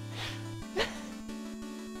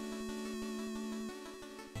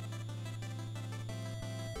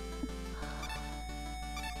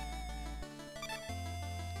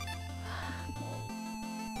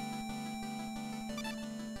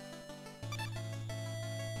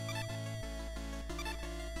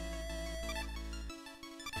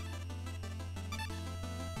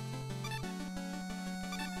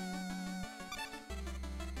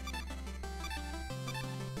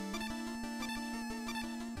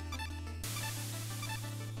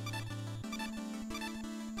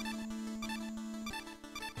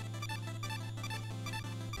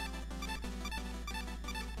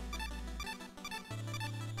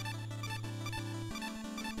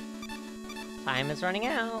 Time is running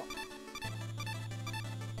out.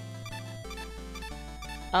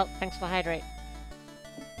 Oh, thanks for hydrate.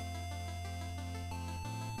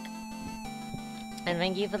 And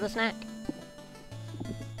thank you for the snack.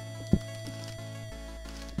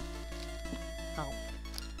 Oh.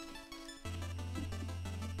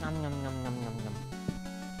 Nom nom nom nom nom nom.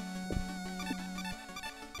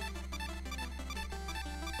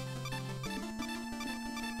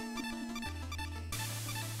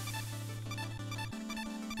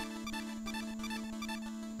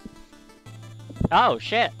 Oh,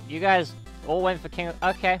 shit. You guys all went for King of...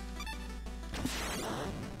 Okay.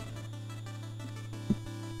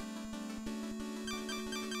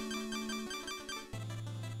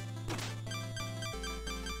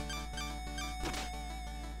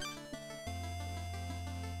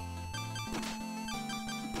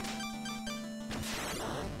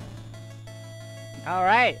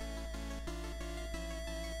 Alright.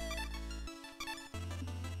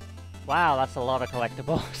 Wow, that's a lot of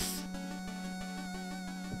collectibles.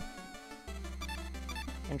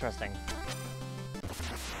 Interesting.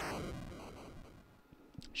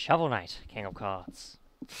 Shovel Knight, King of Cards.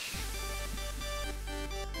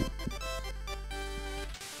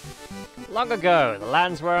 Long ago, the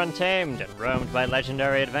lands were untamed and roamed by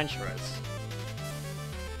legendary adventurers.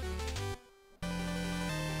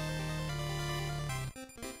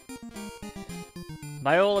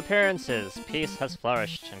 By all appearances, peace has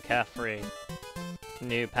flourished and carefree.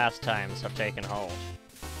 New pastimes have taken hold.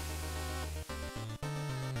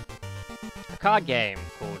 A card game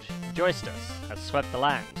called Joystus has swept the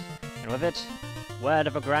land, and with it, word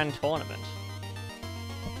of a grand tournament.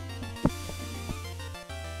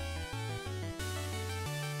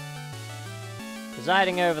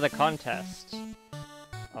 Presiding over the contest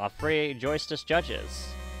are 3 Joystus judges.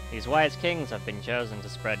 These wise kings have been chosen to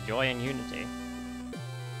spread joy and unity.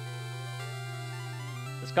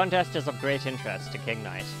 This contest is of great interest to King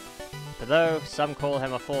Knight, for though some call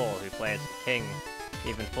him a fool who plays the king,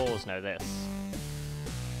 even fools know this.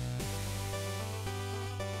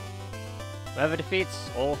 Whoever defeats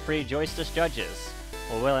all 3 Joystus judges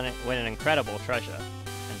will win an incredible treasure,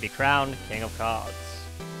 and be crowned King of Cards.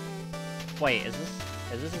 Wait, is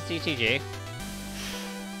this a CTG?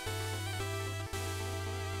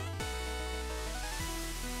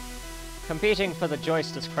 Competing for the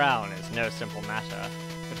Joystus crown is no simple matter,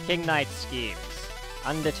 but King Knight schemes,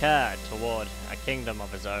 undeterred toward a kingdom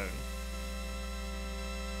of his own.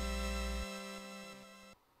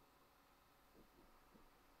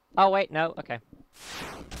 Oh wait, no, okay.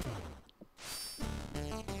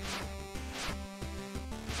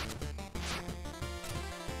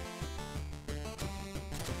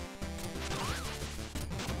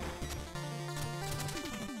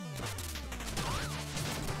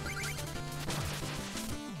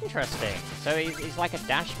 Interesting. So he's like a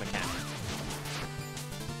dash mechanic.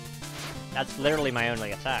 That's literally my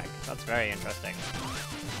only attack. That's very interesting.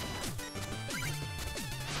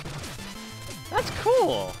 That's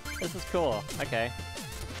cool! This is cool. Okay.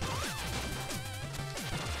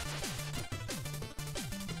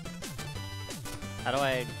 How do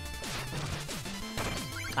I...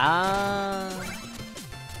 Ah...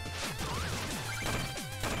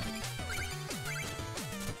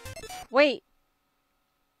 Wait!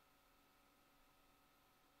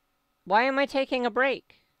 Why am I taking a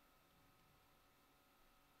break?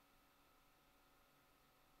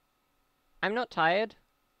 I'm not tired.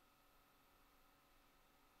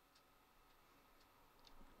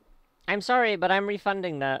 I'm sorry, but I'm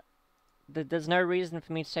refunding that. There's no reason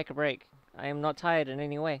for me to take a break. I am not tired in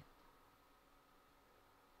any way.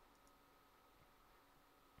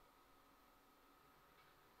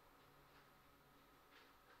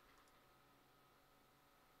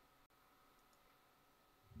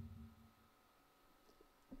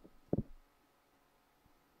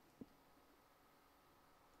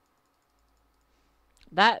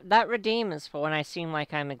 That redeem is for when I seem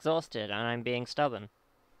like I'm exhausted and I'm being stubborn.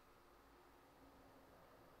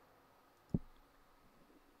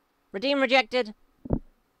 Redeem rejected!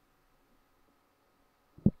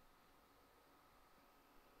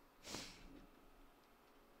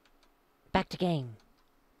 Back to game.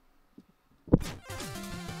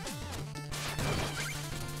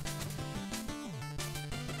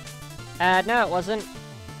 No, it wasn't.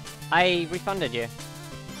 I refunded you.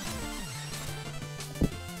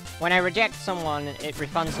 When I reject someone, it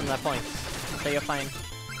refunds them their points. So you're fine.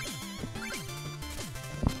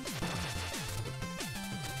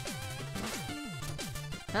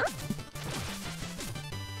 Huh?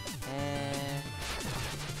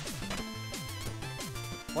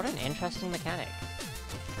 What an interesting mechanic.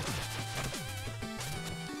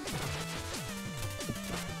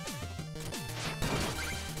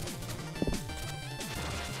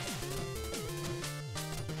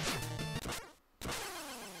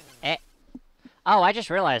 Oh, I just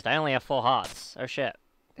realized I only have 4 hearts. Oh shit.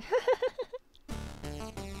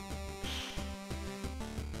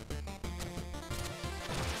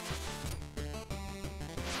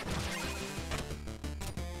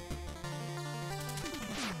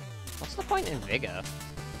 What's the point in Vigor?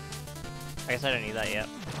 I guess I don't need that yet.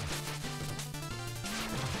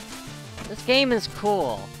 This game is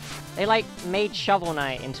cool. They, like, made Shovel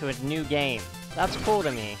Knight into a new game. That's cool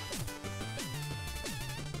to me.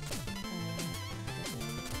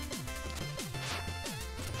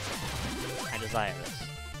 I desire this.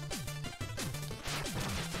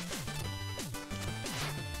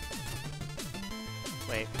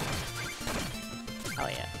 Wait. Oh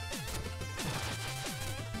yeah.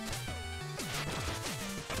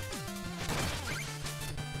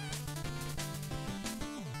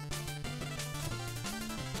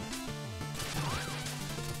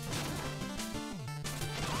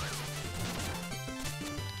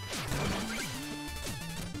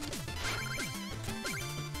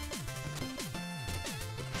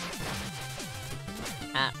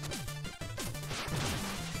 Ah.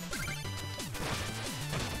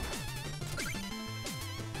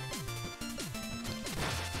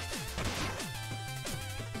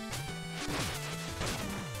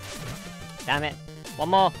 Damn it. One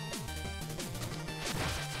more.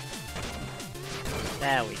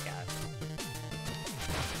 There we go.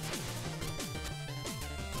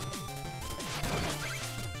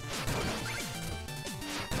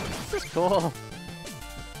 This is cool.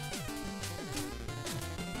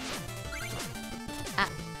 Ah.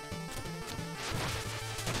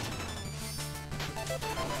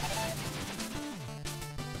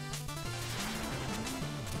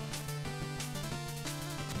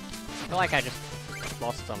 I feel like I just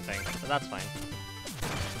lost something, but that's fine.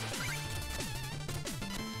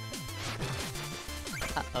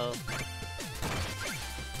 Uh-oh.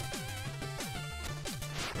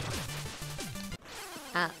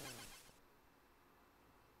 Ah.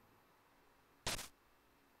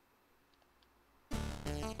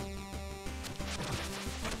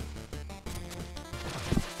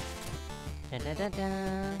 Da da da da.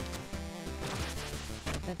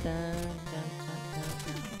 Da da da da da.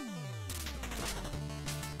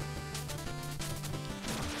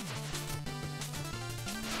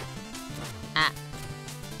 Ah.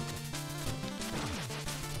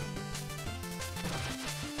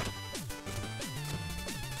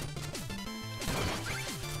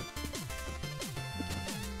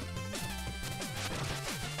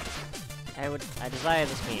 I desire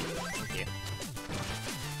this meat. Thank you.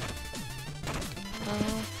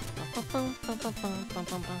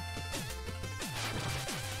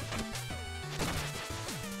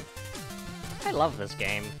 I love this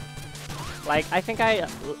game. Like, I think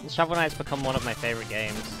Shovel Knight's become one of my favorite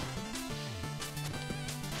games.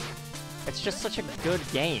 It's just such a good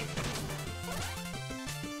game.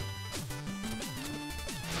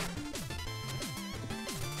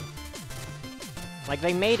 Like,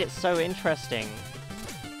 they made it so interesting.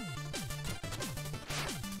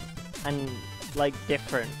 And, like,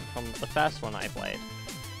 different from the first one I played.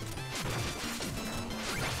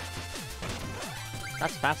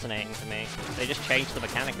 That's fascinating to me. They just changed the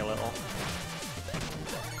mechanic a little.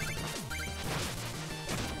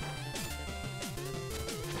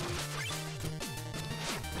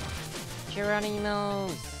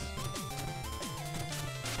 Geronimo's!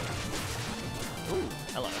 Ooh,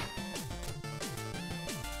 hello.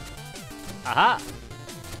 Aha!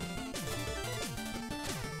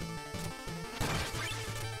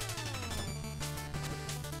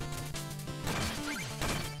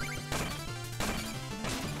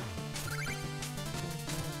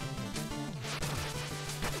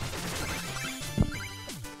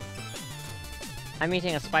 I'm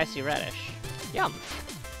eating a spicy radish. Yum!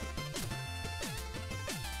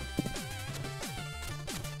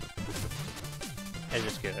 Is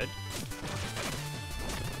this good?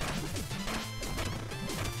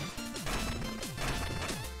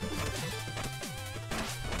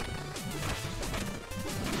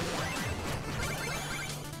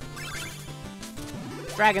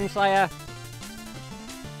 Dragon Slayer!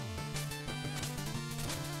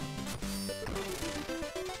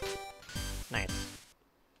 Nice.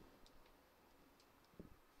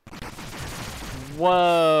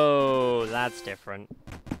 Whoa, that's different.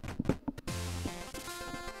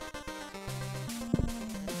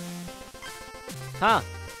 Huh.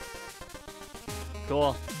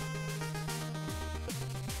 Cool.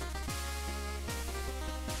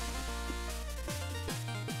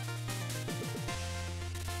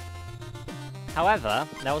 However,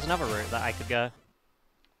 there was another route that I could go.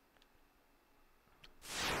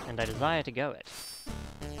 And I desire to go it.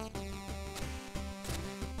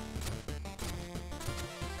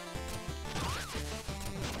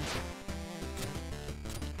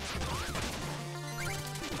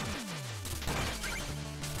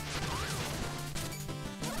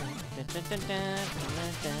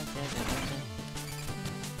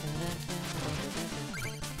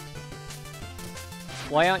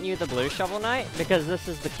 Why aren't you the Blue Shovel Knight? Because this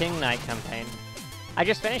is the King Knight campaign. I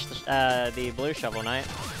just finished the Blue Shovel Knight.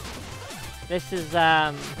 This is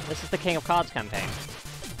the King of Cards campaign.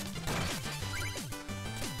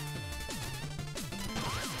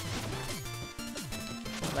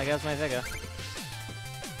 There goes my vigor.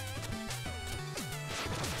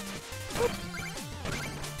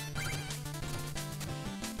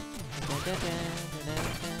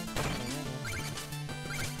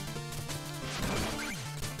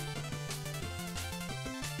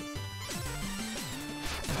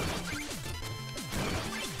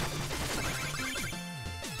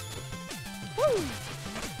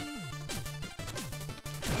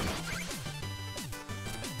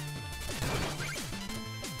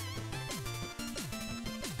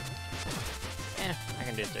 I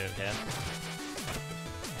can do two here.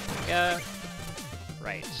 There we go.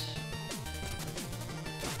 Right.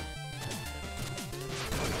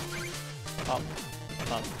 Pop.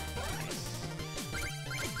 Pop. Nice.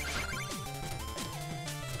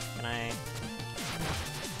 Can I...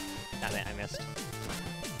 Damn it, I missed.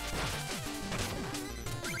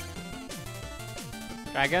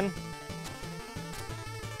 Dragon?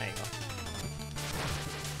 There you go.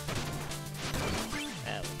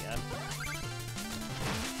 There we go.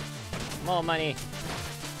 More money!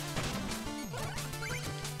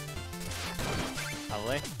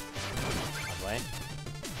 Lovely. Lovely.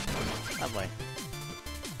 Lovely.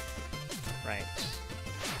 Right.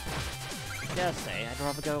 I dare say, I'd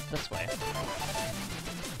rather go up this way. Okay.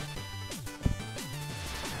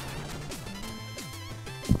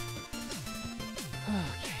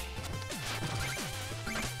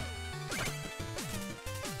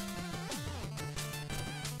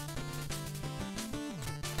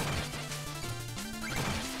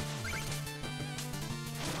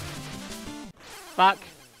 Fuck.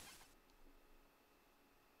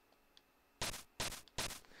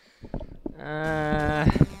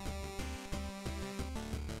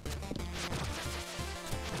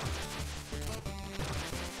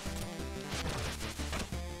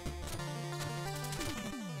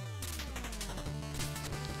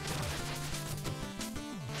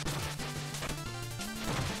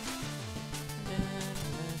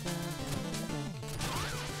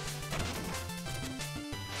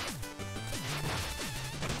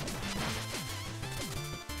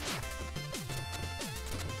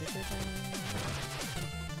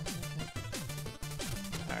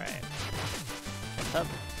 Alright. Up.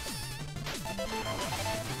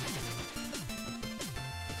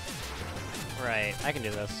 Right, I can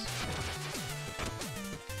do this.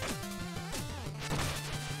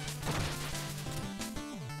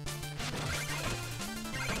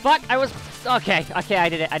 Fuck! I was... Okay, okay, I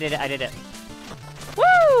did it.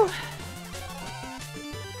 Woo!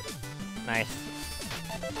 Nice.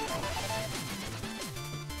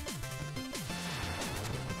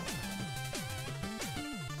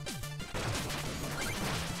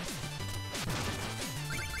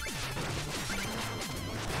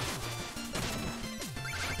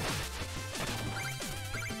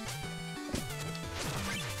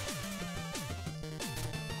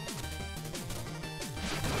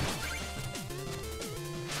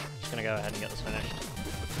 Gonna go ahead and get this finished.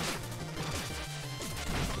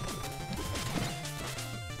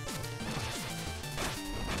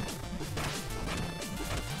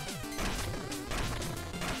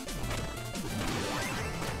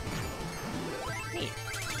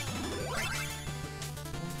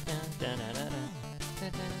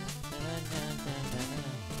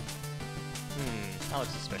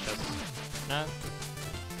 looks suspicious. No?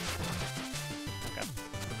 Okay.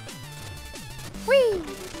 Whee!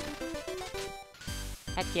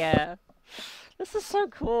 Heck yeah! This is so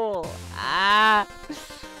cool! Ah!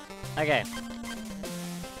 Okay.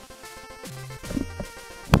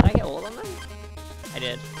 Did I get all of them? I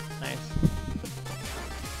did. Nice.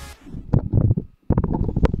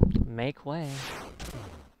 Make way.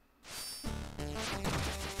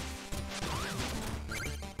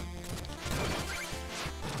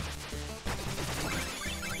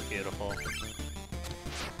 Beautiful.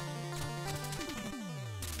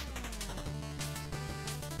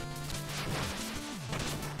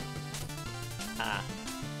 Ah.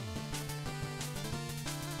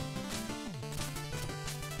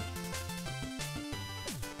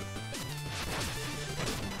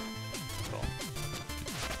 Cool.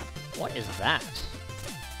 What is that?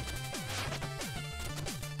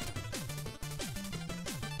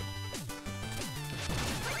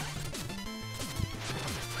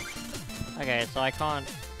 Okay, so I can't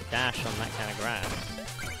dash on that kind of grass.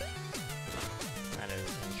 That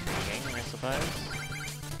is intriguing, I suppose.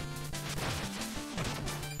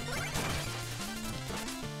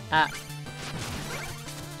 Ah.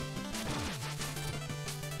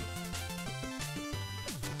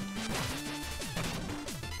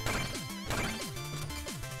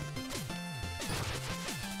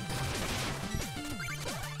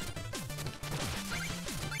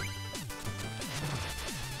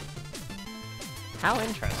 How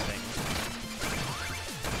interesting.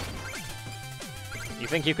 You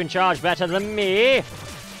think you can charge better than me?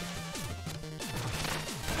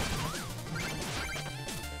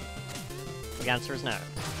 The answer is no.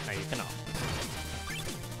 No, you cannot.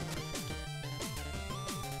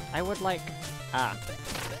 I would like... Ah.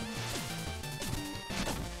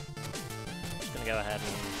 Just gonna go ahead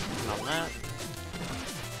and on that.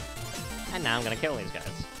 And now I'm gonna kill these guys.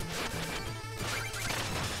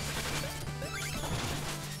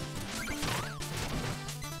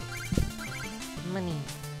 Money.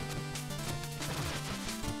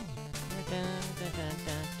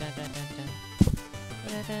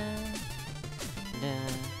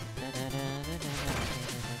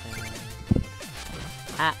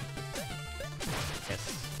 Ah. Yes.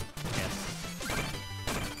 Yes.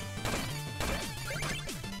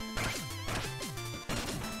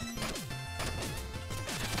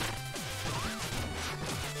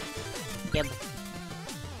 Yep.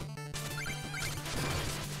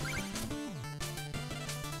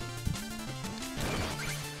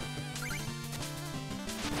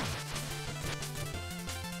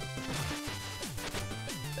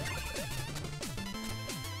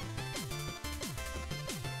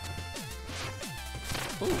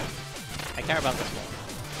 Ooh, I care about this one.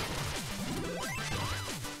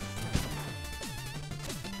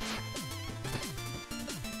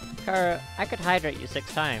 Kara, I could hydrate you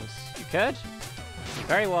 6 times. You could? You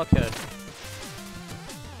very well could.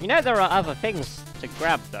 You know there are other things to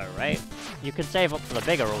grab though, right? You could save up for the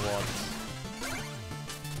bigger rewards.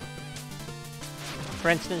 For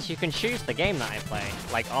instance, you can choose the game that I play,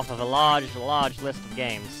 like off of a large list of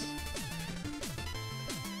games.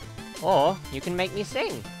 Or, you can make me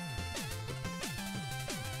sing.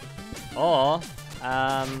 Or,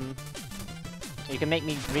 you can make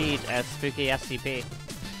me read a spooky SCP.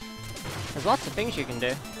 There's lots of things you can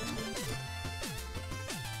do.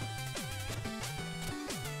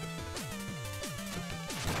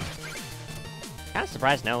 Kinda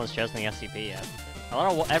surprised no one's chosen the SCP yet.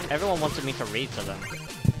 Everyone wanted me to read to them,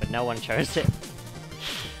 but no one chose it.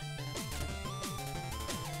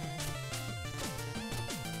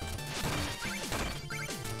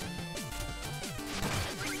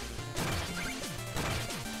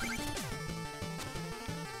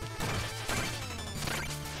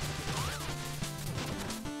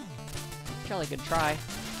 Jolly good try.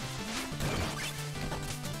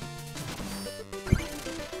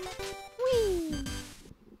 Whee!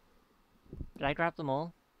 Did I grab them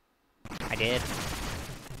all? I did.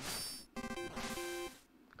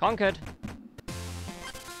 Conquered!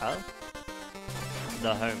 Oh?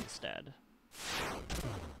 The homestead.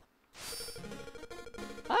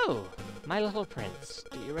 Oh! My little prince,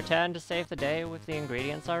 do you return to save the day with the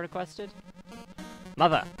ingredients I requested?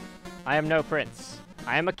 Mother, I am no prince.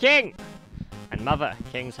 I am a king! And mother,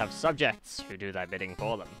 kings have subjects who do thy bidding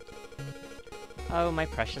for them. Oh, my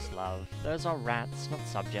precious love, those are rats, not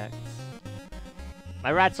subjects.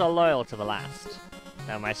 My rats are loyal to the last.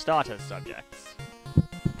 They're my starter's subjects.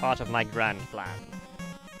 Part of my grand plan.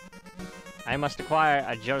 I must acquire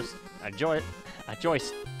a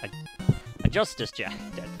justice deck,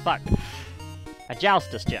 fuck. A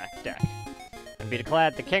joustus deck, and be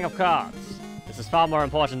declared the king of cards. This is far more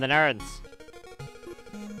important than errands.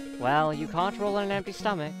 Well, you can't roll on an empty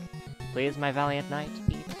stomach. Please, my valiant knight,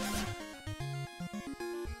 eat.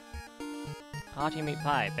 Hearty meat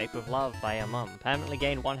pie, baked with love by your mum. Permanently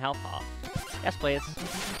gain 1 health bar. Yes, please.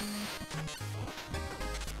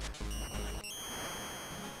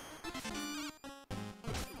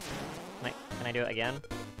 Can I do it again?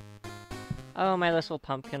 Oh, my little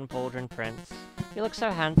pumpkin pauldron prince. You look so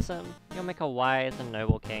handsome. You'll make a wise and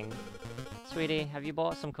noble king. Sweetie, have you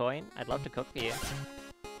bought some coin? I'd love to cook for you.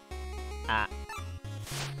 Ah.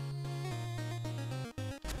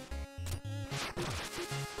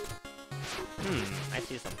 I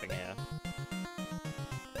see something here.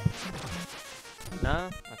 No?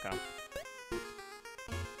 Okay.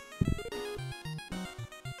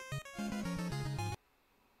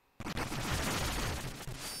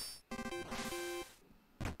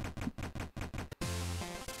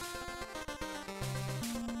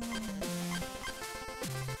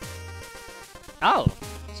 Oh!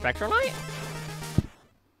 Spectral Knight?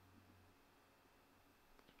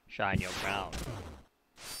 Shine your crown.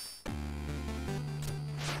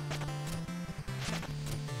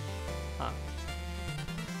 Huh.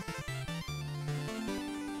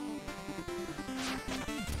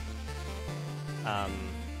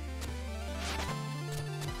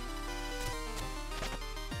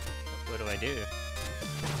 What do I do?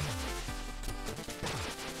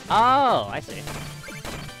 Oh, I see.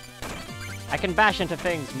 I can bash into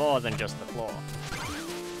things more than just the floor.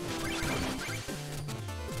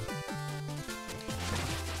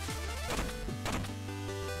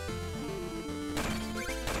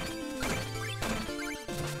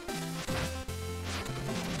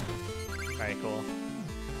 Very cool.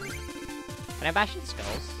 Can I bash in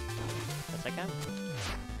skulls? Yes, I can.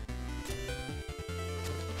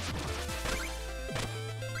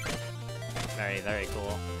 Very, very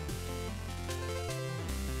cool.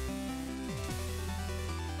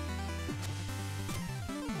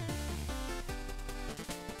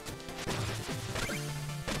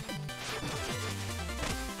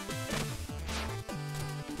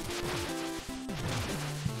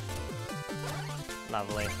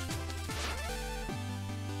 Lovely.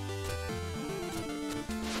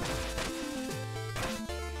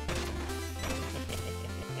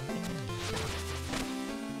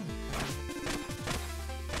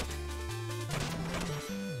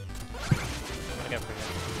 Go for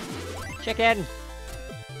it. Chicken!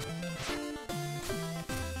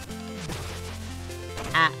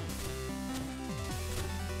 Ah!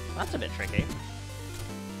 That's a bit tricky.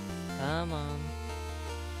 Come on.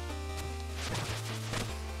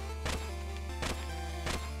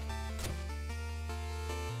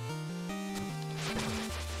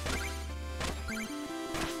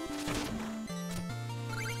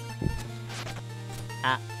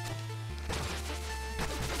 Ah.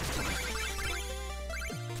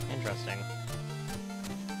 Interesting.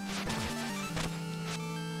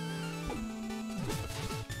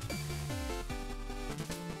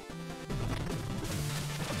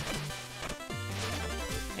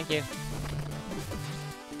 Thank you.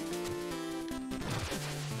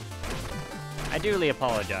 I duly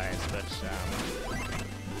apologize, but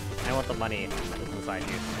I want the money that is inside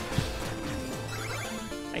you.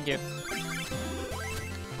 Thank you.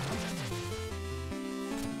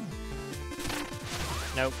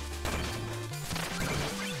 Nope.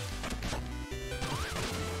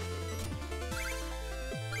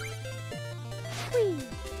 Whee!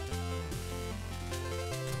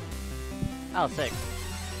 Oh, sick.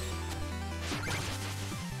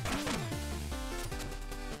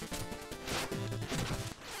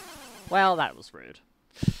 Well, that was rude.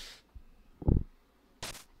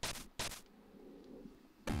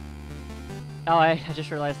 Oh, I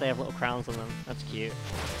just realized they have little crowns on them. That's cute.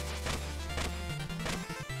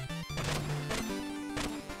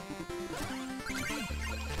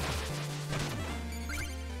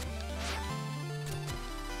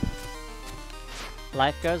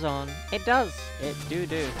 Life goes on. It does. It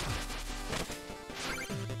do.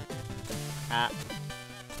 Ah.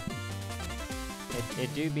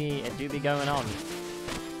 It do be going on.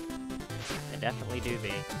 It definitely do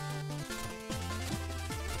be.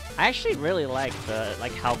 I actually really like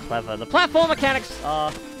how clever the platform mechanics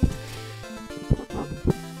are.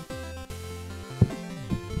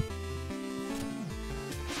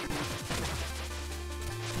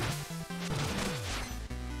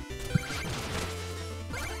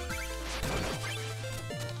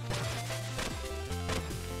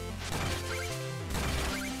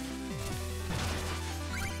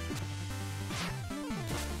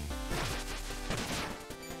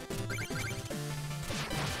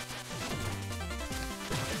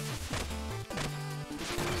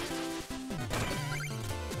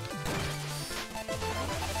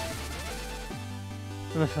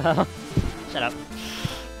 Shut up.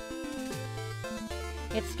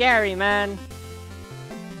 It's scary, man.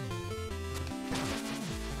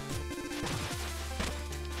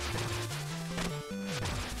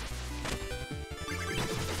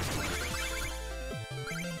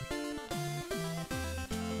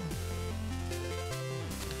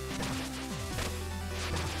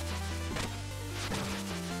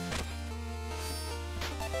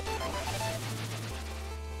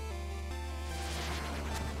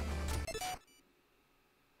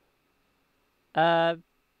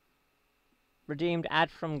 Redeemed ad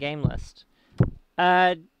from game list.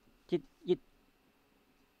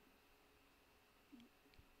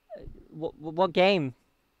 What game?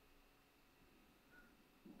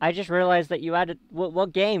 I just realized that you added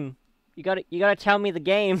what game? You gotta tell me the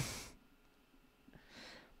game.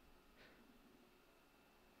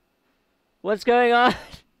 What's going on?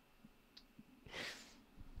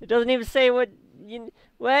 It doesn't even say what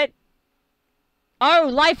what? Oh,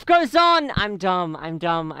 life goes on! I'm dumb, I'm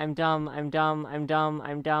dumb, I'm dumb, I'm dumb, I'm dumb,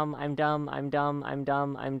 I'm dumb, I'm dumb, I'm dumb, I'm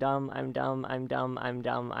dumb, I'm dumb, I'm dumb, I'm dumb, I'm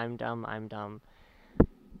dumb, I'm dumb, I'm dumb.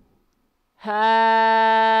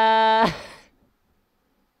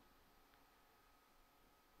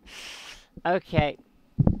 Okay.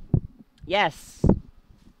 Yes.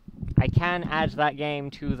 I can add that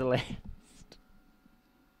game to the list.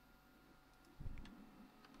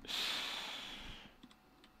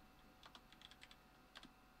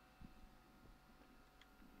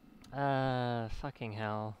 Fucking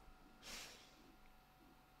hell.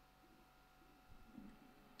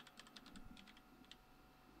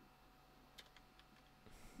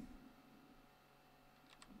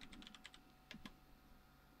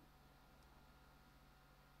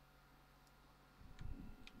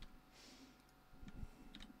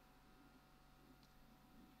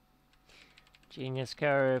 Genius,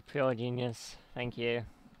 Karu, pure genius. Thank you.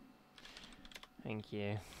 Thank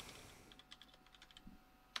you.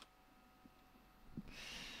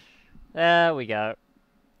 There we go.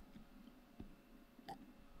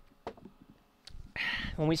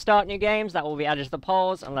 When we start new games, that will be added to the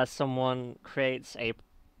polls unless someone creates a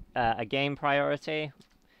game priority,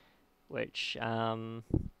 which then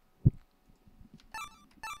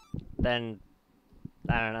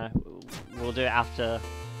I don't know. We'll do it after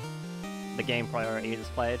the game priority is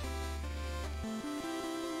played.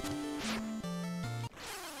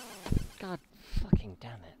 God fucking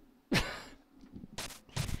damn it.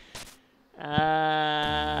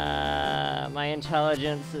 My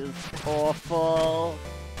intelligence is awful.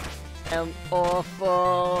 I'm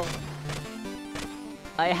awful.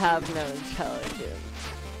 I have no intelligence.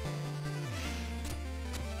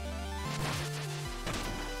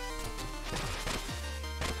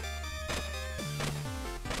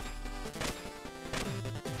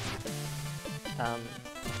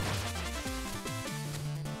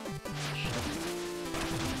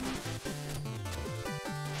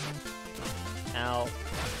 Ow.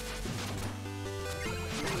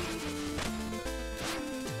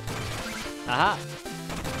 Aha!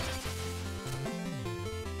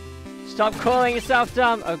 Stop calling yourself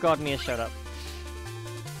dumb! Oh god, Mia showed up.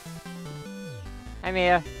 Hi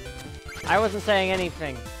Mia. I wasn't saying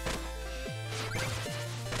anything.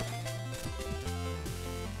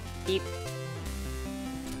 Eep.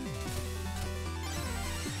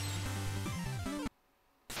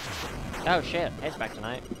 Oh shit, it's back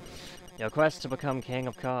tonight. Your quest to become King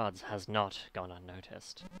of Cards has not gone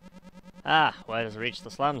unnoticed. Ah, word has reached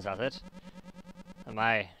the slums, has it? Am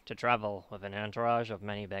I to travel with an entourage of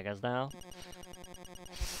many beggars now?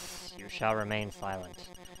 You shall remain silent,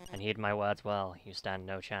 and heed my words well. You stand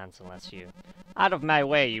no chance unless you... Out of my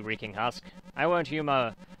way, you reeking husk! I won't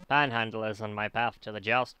humor panhandlers on my path to the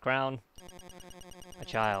joust crown. A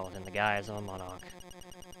child in the guise of a monarch.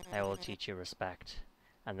 I will teach you respect,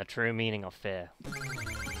 and the true meaning of fear.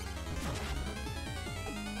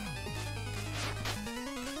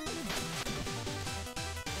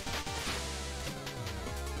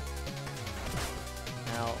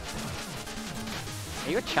 Now,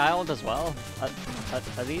 are you a child as well?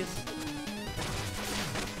 Are these?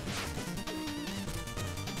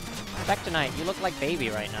 Spectronite, you look like baby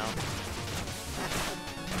right now.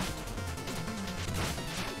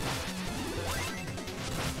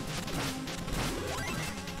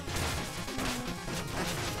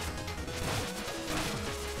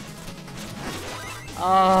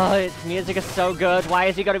 Oh, its music is so good. Why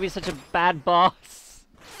is he gotta be such a bad boss?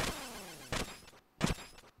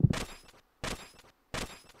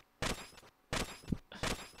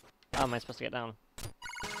 How am I supposed to get down?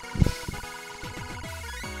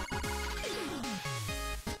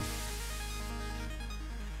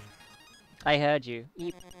 I heard you.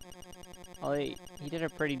 Eep. Oh, he did a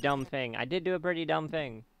pretty dumb thing. I did do a pretty dumb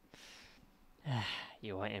thing.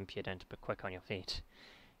 You were impudent, but quick on your feet.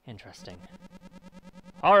 Interesting.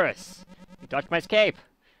 Horus! You touched my scape!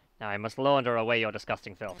 Now I must launder away your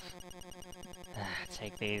disgusting filth.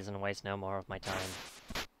 Take these and waste no more of my time.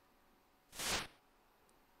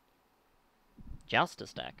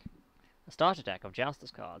 Joustus deck. A starter deck of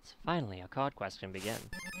Joustus cards. Finally, a card quest can begin.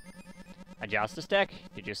 A Joustus deck?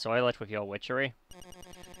 Did you soil it with your witchery?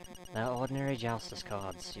 They're ordinary Joustus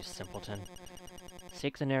cards, you simpleton.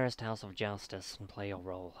 Seek the nearest house of Joustus and play your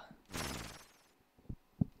role.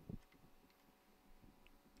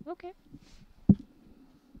 Okay.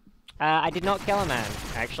 I did not kill a man,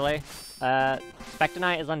 actually. Spectre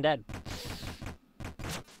Knight is undead.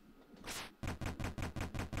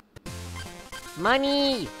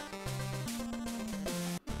 Money!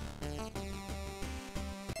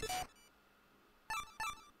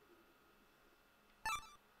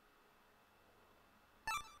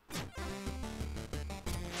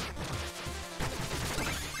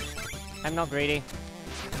 I'm not greedy.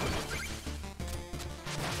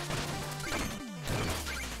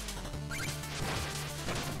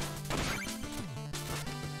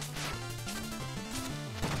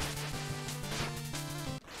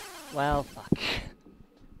 Well, fuck.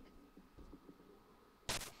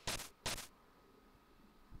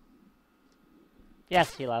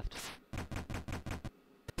 Yes, he left.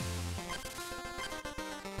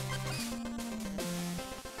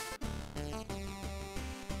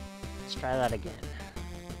 Let's try that again.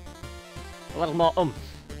 A little more oomph.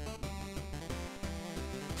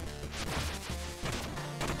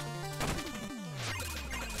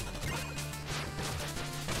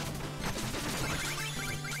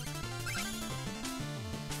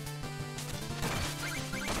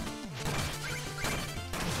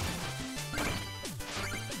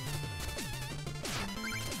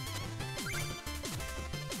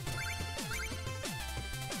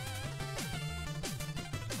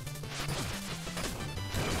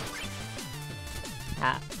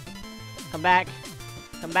 Ah. Come back.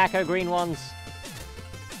 Come back, oh green ones.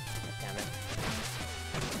 God damn it.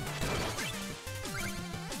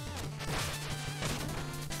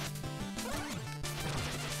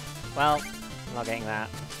 Well, I'm not getting that.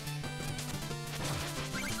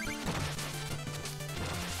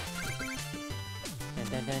 Dun,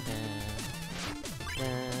 dun, dun, dun.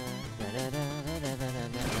 Dun, dun, dun, dun, dun, dun, dun,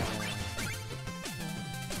 dun, dun.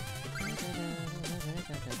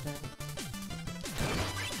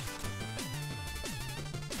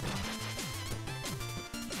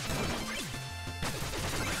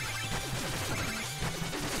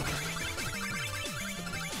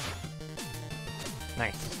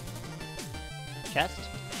 Nice. Chest?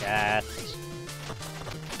 Chest.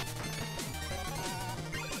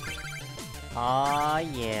 Aw,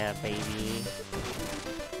 yeah, baby.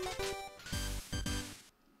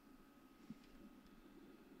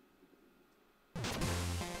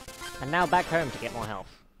 And now back home to get more health.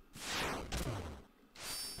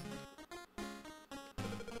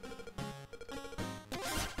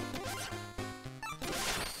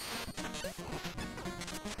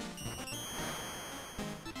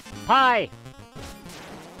 Pie!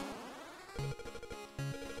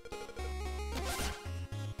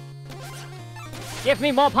 Give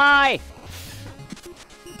me more pie!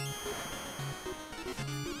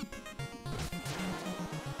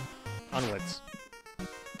 Onwards.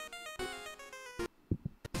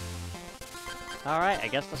 Alright, I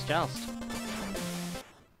guess let's joust.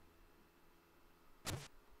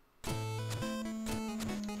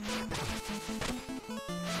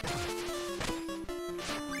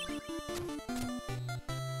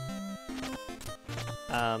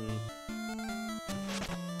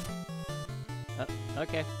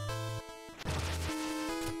 Okay.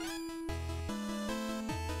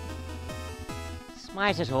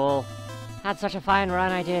 Smite it all. Had such a fine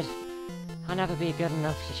run I did. I'll never be good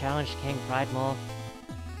enough to challenge King Pridemore.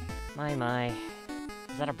 My.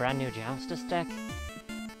 Is that a brand new Joustus deck?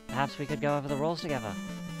 Perhaps we could go over the rules together.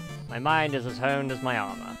 My mind is as honed as my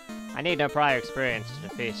armor. I need no prior experience to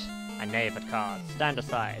defeat a knave at cards. Stand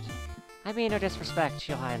aside. I mean no disrespect,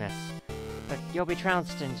 your highness, but you'll be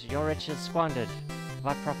trounced and your riches squandered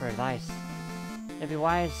without proper advice. It'd be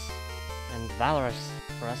wise and valorous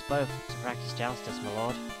for us both to practice Joustus, my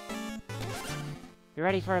lord. Be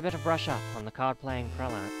ready for a bit of brush up on the card-playing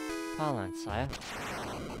parlance, sire.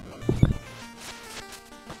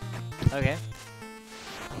 Okay.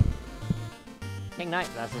 King Knight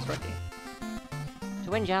versus Rookie.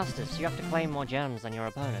 To win Joustus, you have to claim more gems than your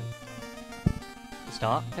opponent. To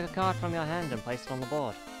start, pick a card from your hand and place it on the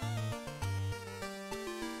board.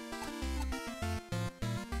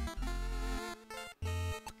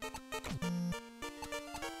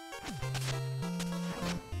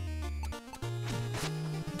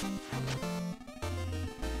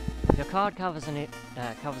 card covers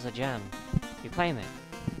a gem, you claim it.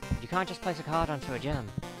 You can't just place a card onto a gem.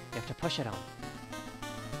 You have to push it on.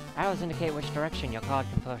 Arrows indicate which direction your card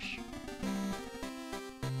can push.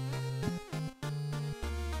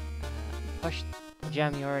 Push the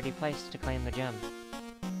gem you already placed to claim the gem.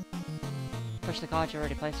 Push the card you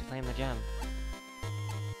already placed to claim the gem.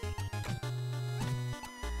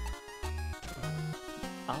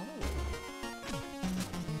 Oh.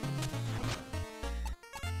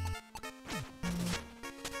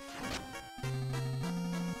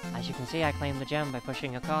 As you can see, I claimed the gem by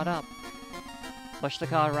pushing a card up. Push the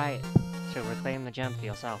card right to reclaim the gem for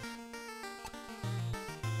yourself.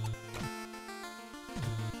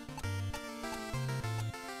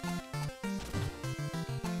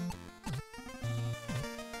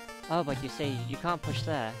 Oh, but you see, you can't push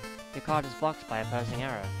there. Your card is blocked by opposing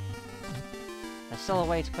arrow. There's still a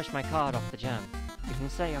way to push my card off the gem. You can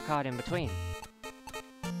set your card in between.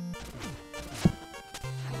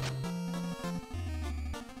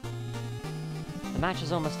 The match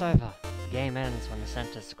is almost over. The game ends when the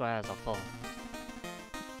center squares are full.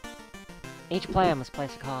 Each player must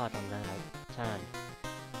place a card on their turn,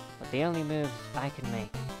 but the only move I can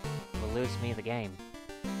make will lose me the game.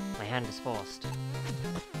 My hand is forced.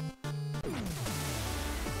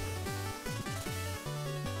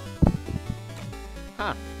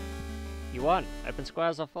 Huh. You won. Open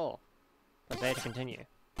squares are full. Press A to continue.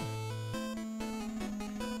 A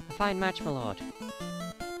fine match, my lord.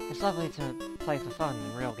 It's lovely to play for fun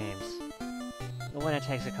in real games. The winner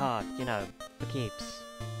takes a card, you know, for keeps.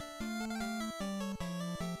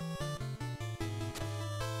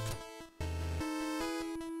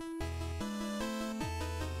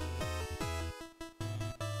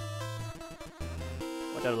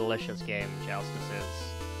 What a delicious game Joustus is.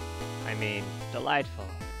 I mean, delightful.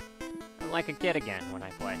 I'm like a kid again when I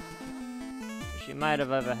play. As you might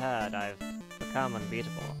have overheard, I've become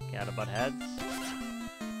unbeatable. Care to butt heads?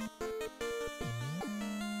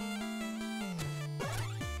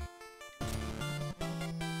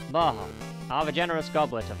 Bah! I'll have a generous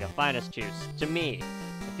goblet of your finest juice. To me,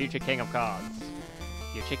 the future king of cards.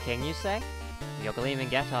 Future king, you say? With your gleaming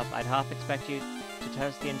get-up, I'd half expect you to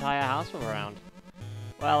toast the entire house around.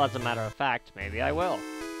 Well, as a matter of fact, maybe I will.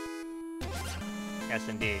 Yes,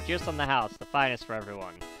 indeed. Juice on the house, the finest for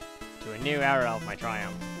everyone. To a new era of my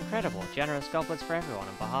triumph. Incredible. Generous goblets for everyone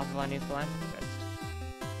on behalf of our new philanthropist.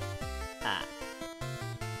 Ah.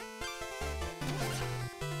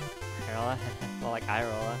 Roller? More like eye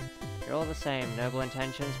roller. You're all the same, noble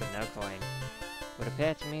intentions but no coin. It would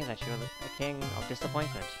appear to me that you're the king of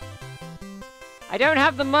disappointment. I don't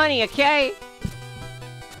have the money, okay?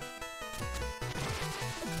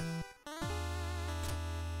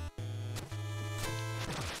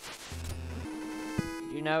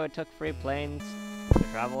 You know it took 3 planes to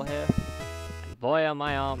travel here? And boy are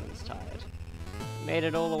my almonds tired. Made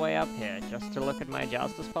it all the way up here just to look at my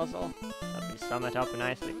Joustus puzzle? Let me sum it up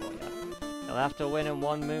nicely for you. You'll have to win in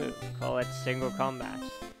one move, call it single combat.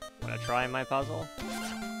 Wanna try my puzzle?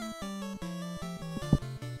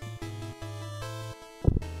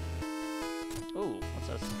 Ooh, what's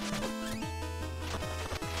this?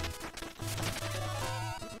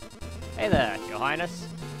 Hey there, your highness.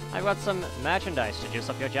 I've got some merchandise to juice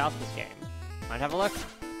up your Joustus game. Mind have a look?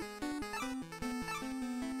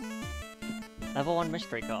 Level 1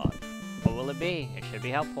 mystery card. What will it be? It should be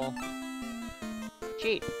helpful.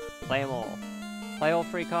 Cheat. Play them all. Play all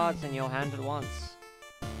 3 cards in your hand at once.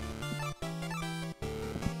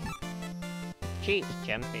 Cheat.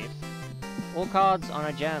 Gem thief. All cards on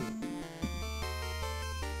a gem.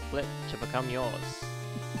 Flip to become yours.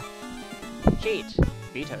 Cheat.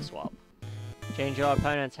 Veto swap. Change your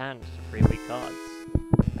opponent's hand to 3 weak cards.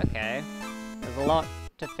 Okay. There's a lot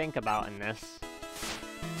to think about in this.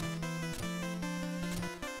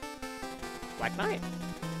 Black Knight.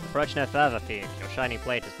 Approach no further, Thief. Your shiny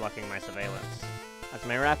plate is blocking my surveillance. As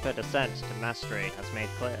my rapid ascent to mastery has made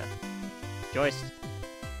clear.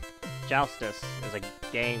 Joustus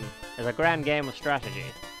is a grand game of strategy.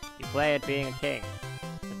 You play it being a king.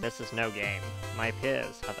 But this is no game. My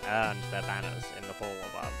peers have earned their banners in the hall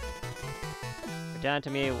above. Return to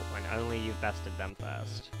me when only you've bested them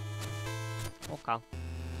first. Okay.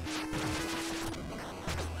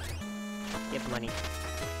 Give money.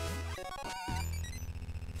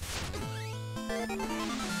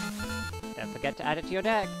 Don't forget to add it to your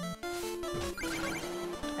deck.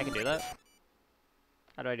 I can do that.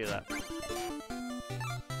 How do I do that?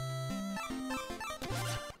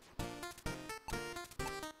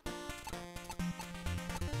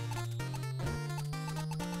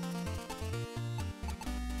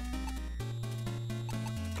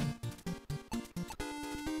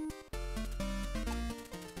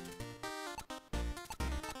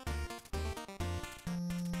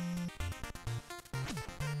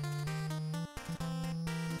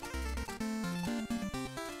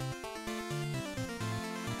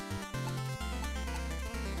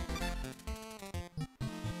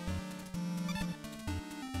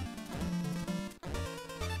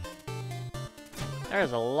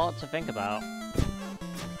 There's a lot to think about.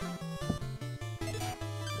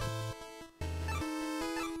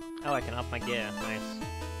 Oh, I can up my gear. Nice.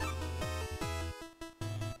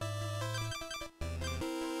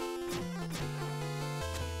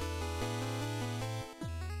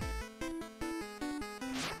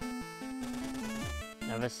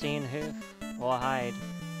 Never seen hoof or hide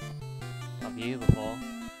of you before,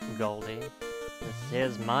 Goldie. This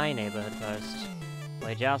is my neighborhood post.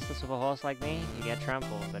 Play justice with a horse like me, you get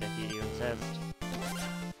trampled, but if you insist.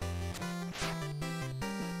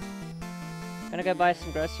 Gonna go buy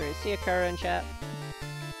some groceries. See you, Kura, in chat.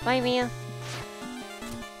 Bye, Mia.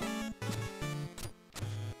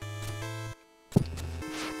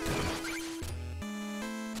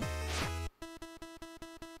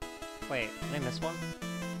 Wait, did I miss one?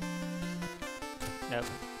 Nope.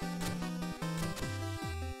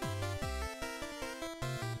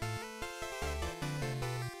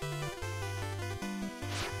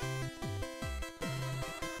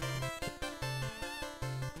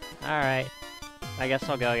 Alright. I guess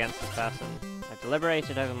I'll go against this person. I've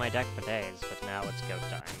deliberated over my deck for days, but now it's go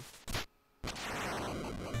time.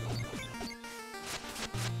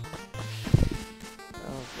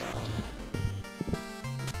 Oh god.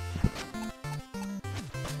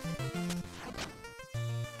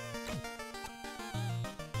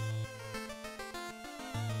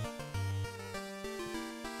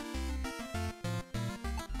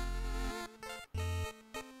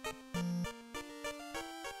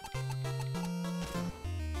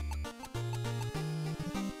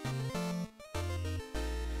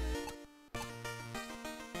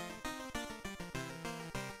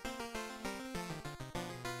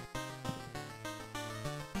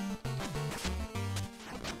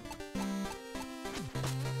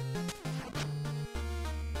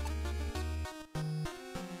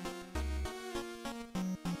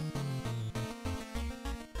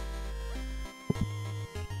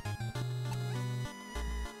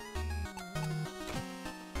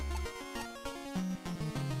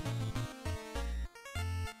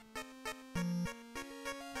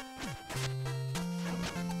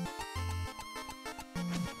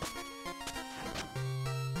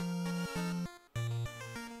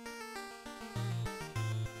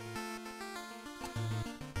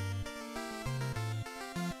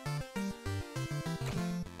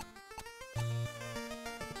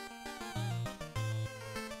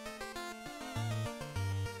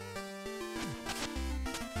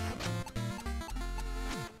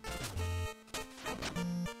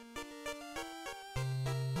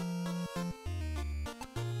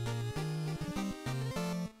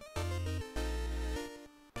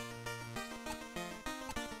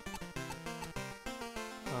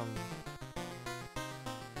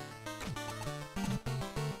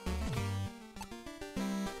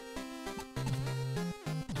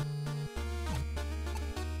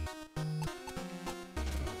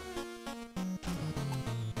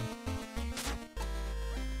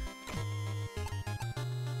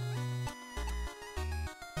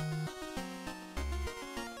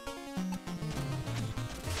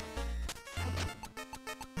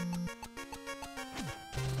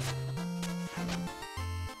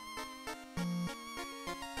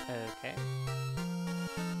 Okay.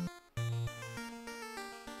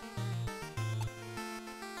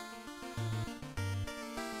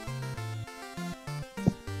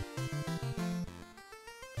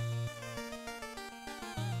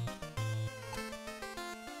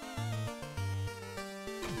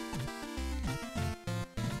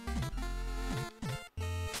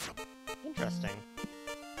 Interesting.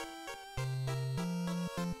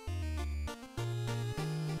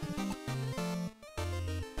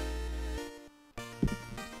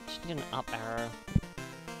 Just need an up arrow.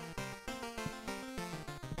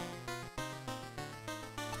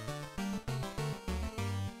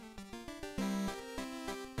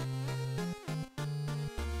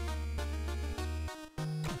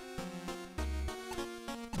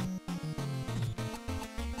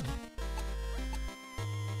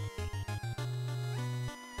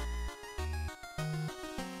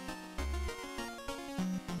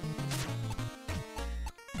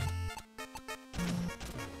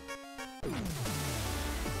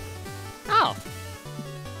 Oh!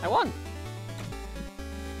 I won!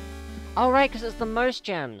 Oh right, because it's the most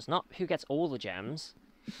gems, not who gets all the gems.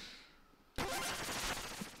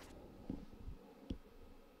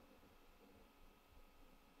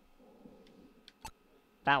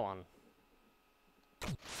 That one.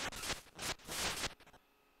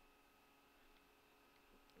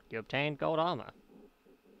 You obtained gold armor.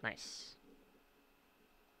 Nice.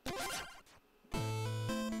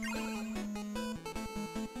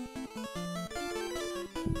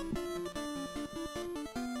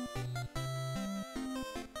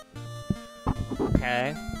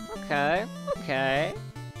 Okay. Okay. Okay.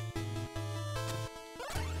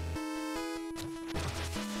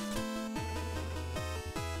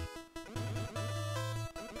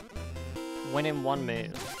 Win in one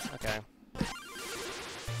move. Okay.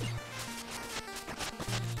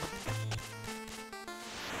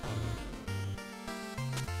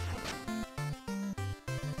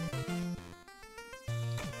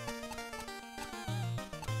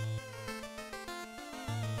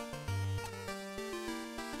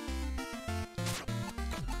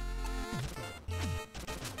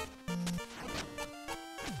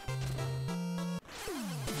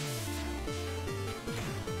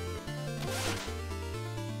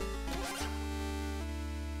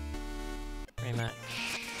 Rematch.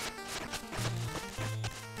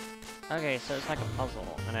 Okay, so it's like a puzzle,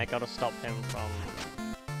 and I gotta stop him from...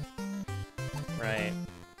 Right.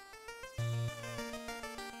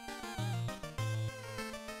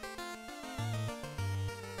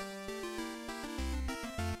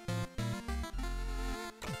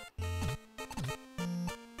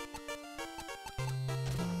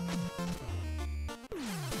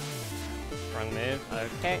 Wrong move,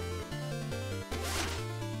 okay.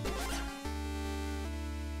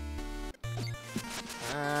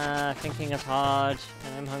 Thinking is hard,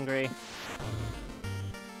 and I'm hungry.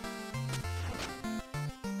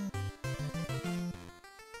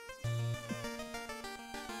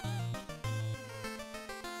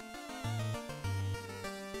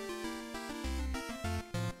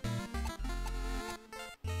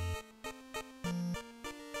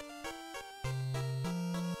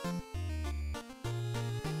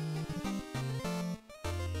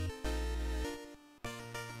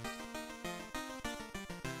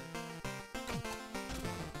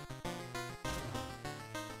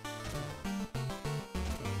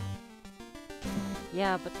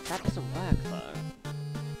 Yeah, but that doesn't work, though.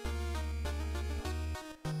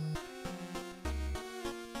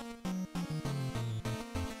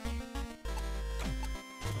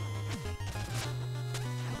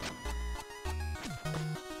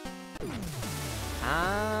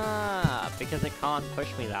 Ah, because it can't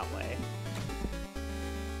push me that way.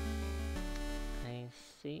 I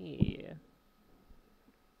see.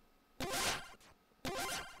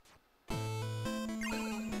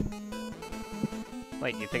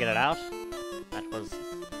 Wait, you figured it out? That was...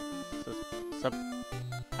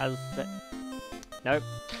 Nope.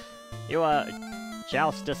 You are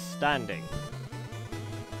Joustus standing.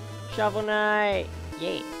 Shovel Knight!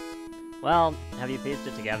 Yeah. Well, have you pieced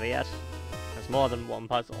it together yet? There's more than one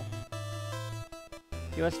puzzle.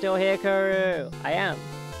 You are still here, Kuru! I am.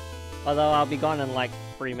 Although I'll be gone in like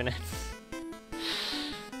 3 minutes.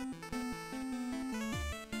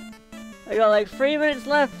 I got like 3 minutes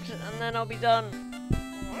left, and then I'll be done.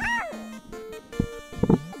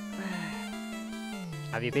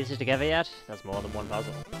 Have you pieced it together yet? There's more than one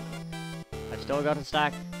puzzle. I've still got a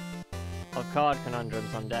stack of card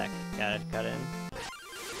conundrums on deck. Got it, cut in.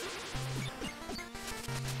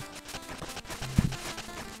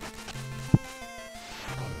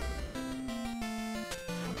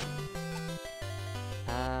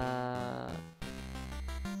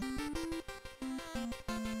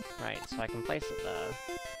 Right, so I can place it there.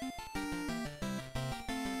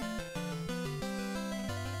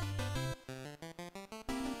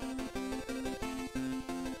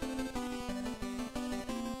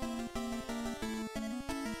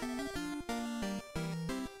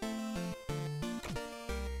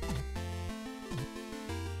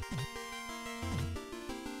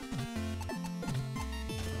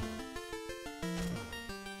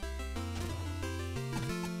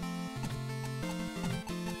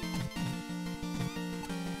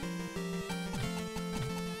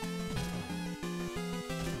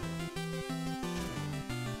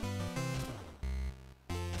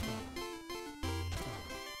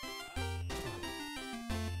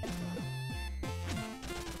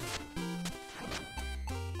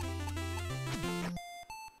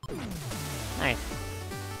 Nice.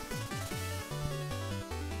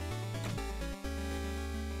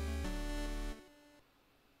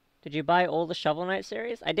 Did you buy all the Shovel Knight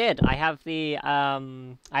series? I did. I have the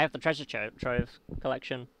treasure trove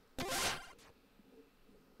collection.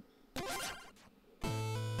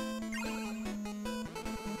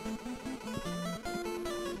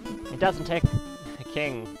 It doesn't take a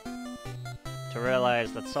king to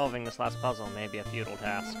realize that solving this last puzzle may be a futile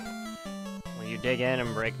task. Will you dig in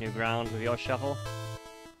and break new ground with your shovel?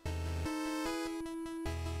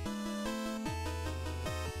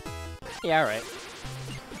 Yeah, alright.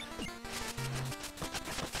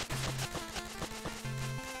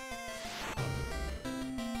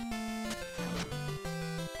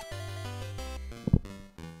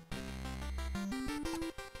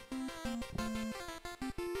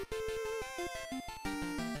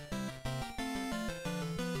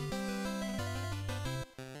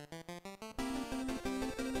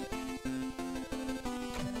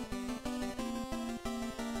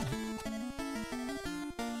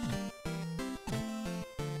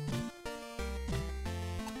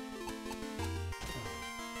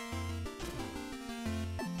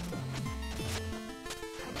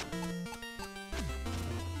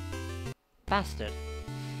 Bastard.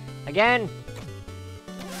 Again!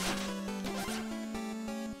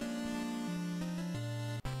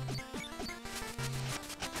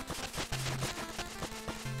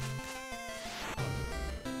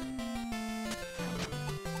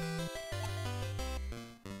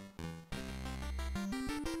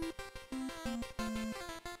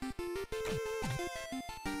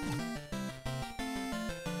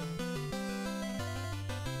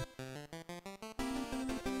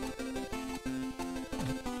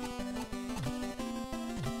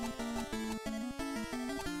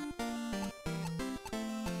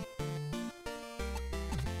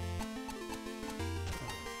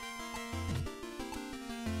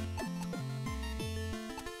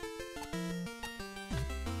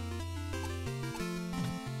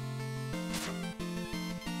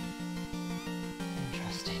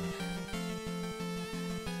 Interesting.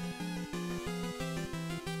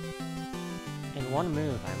 In one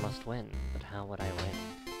move I must win, but how would I win?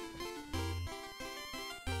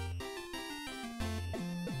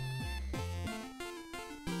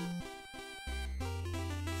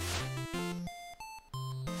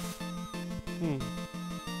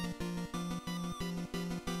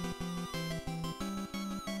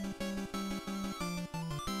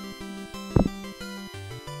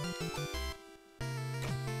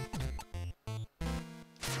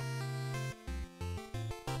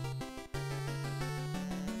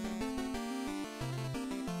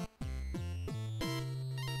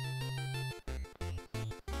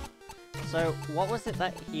 So, what was it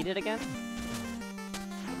that he did again?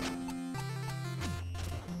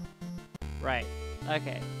 Right.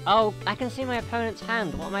 Okay. Oh, I can see my opponent's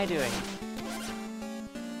hand. What am I doing?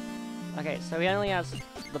 Okay, so he only has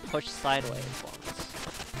the push sideways ones.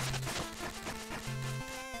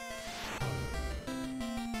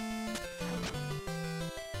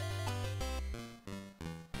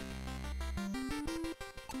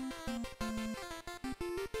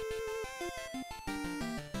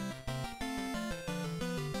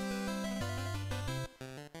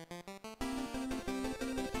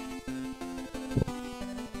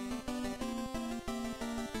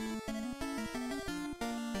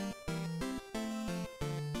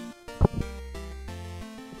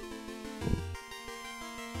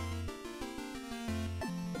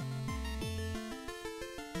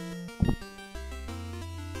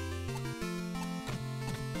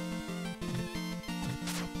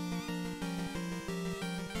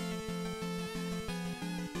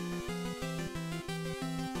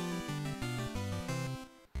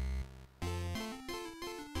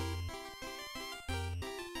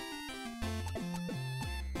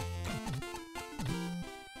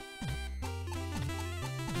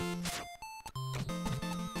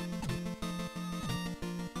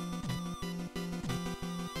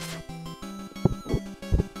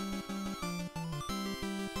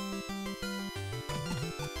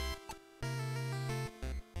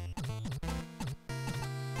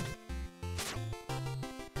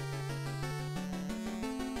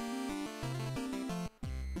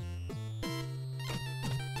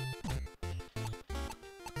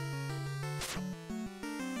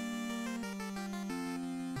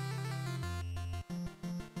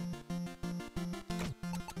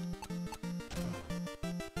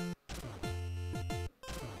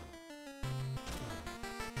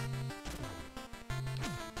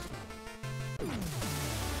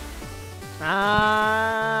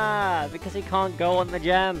 Ah, because he can't go on the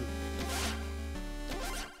gem.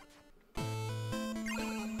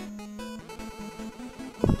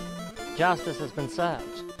 Justice has been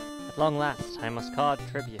served. At long last, I must card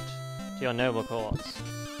tribute to your noble cause.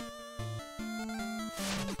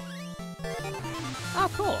 Oh,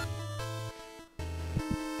 cool.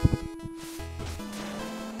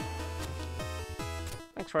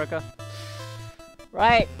 Thanks, Roka.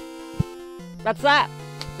 Right. That's that.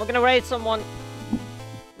 We're gonna raid someone.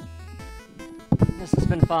 This has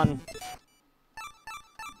been fun.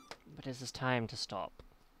 But it is time to stop.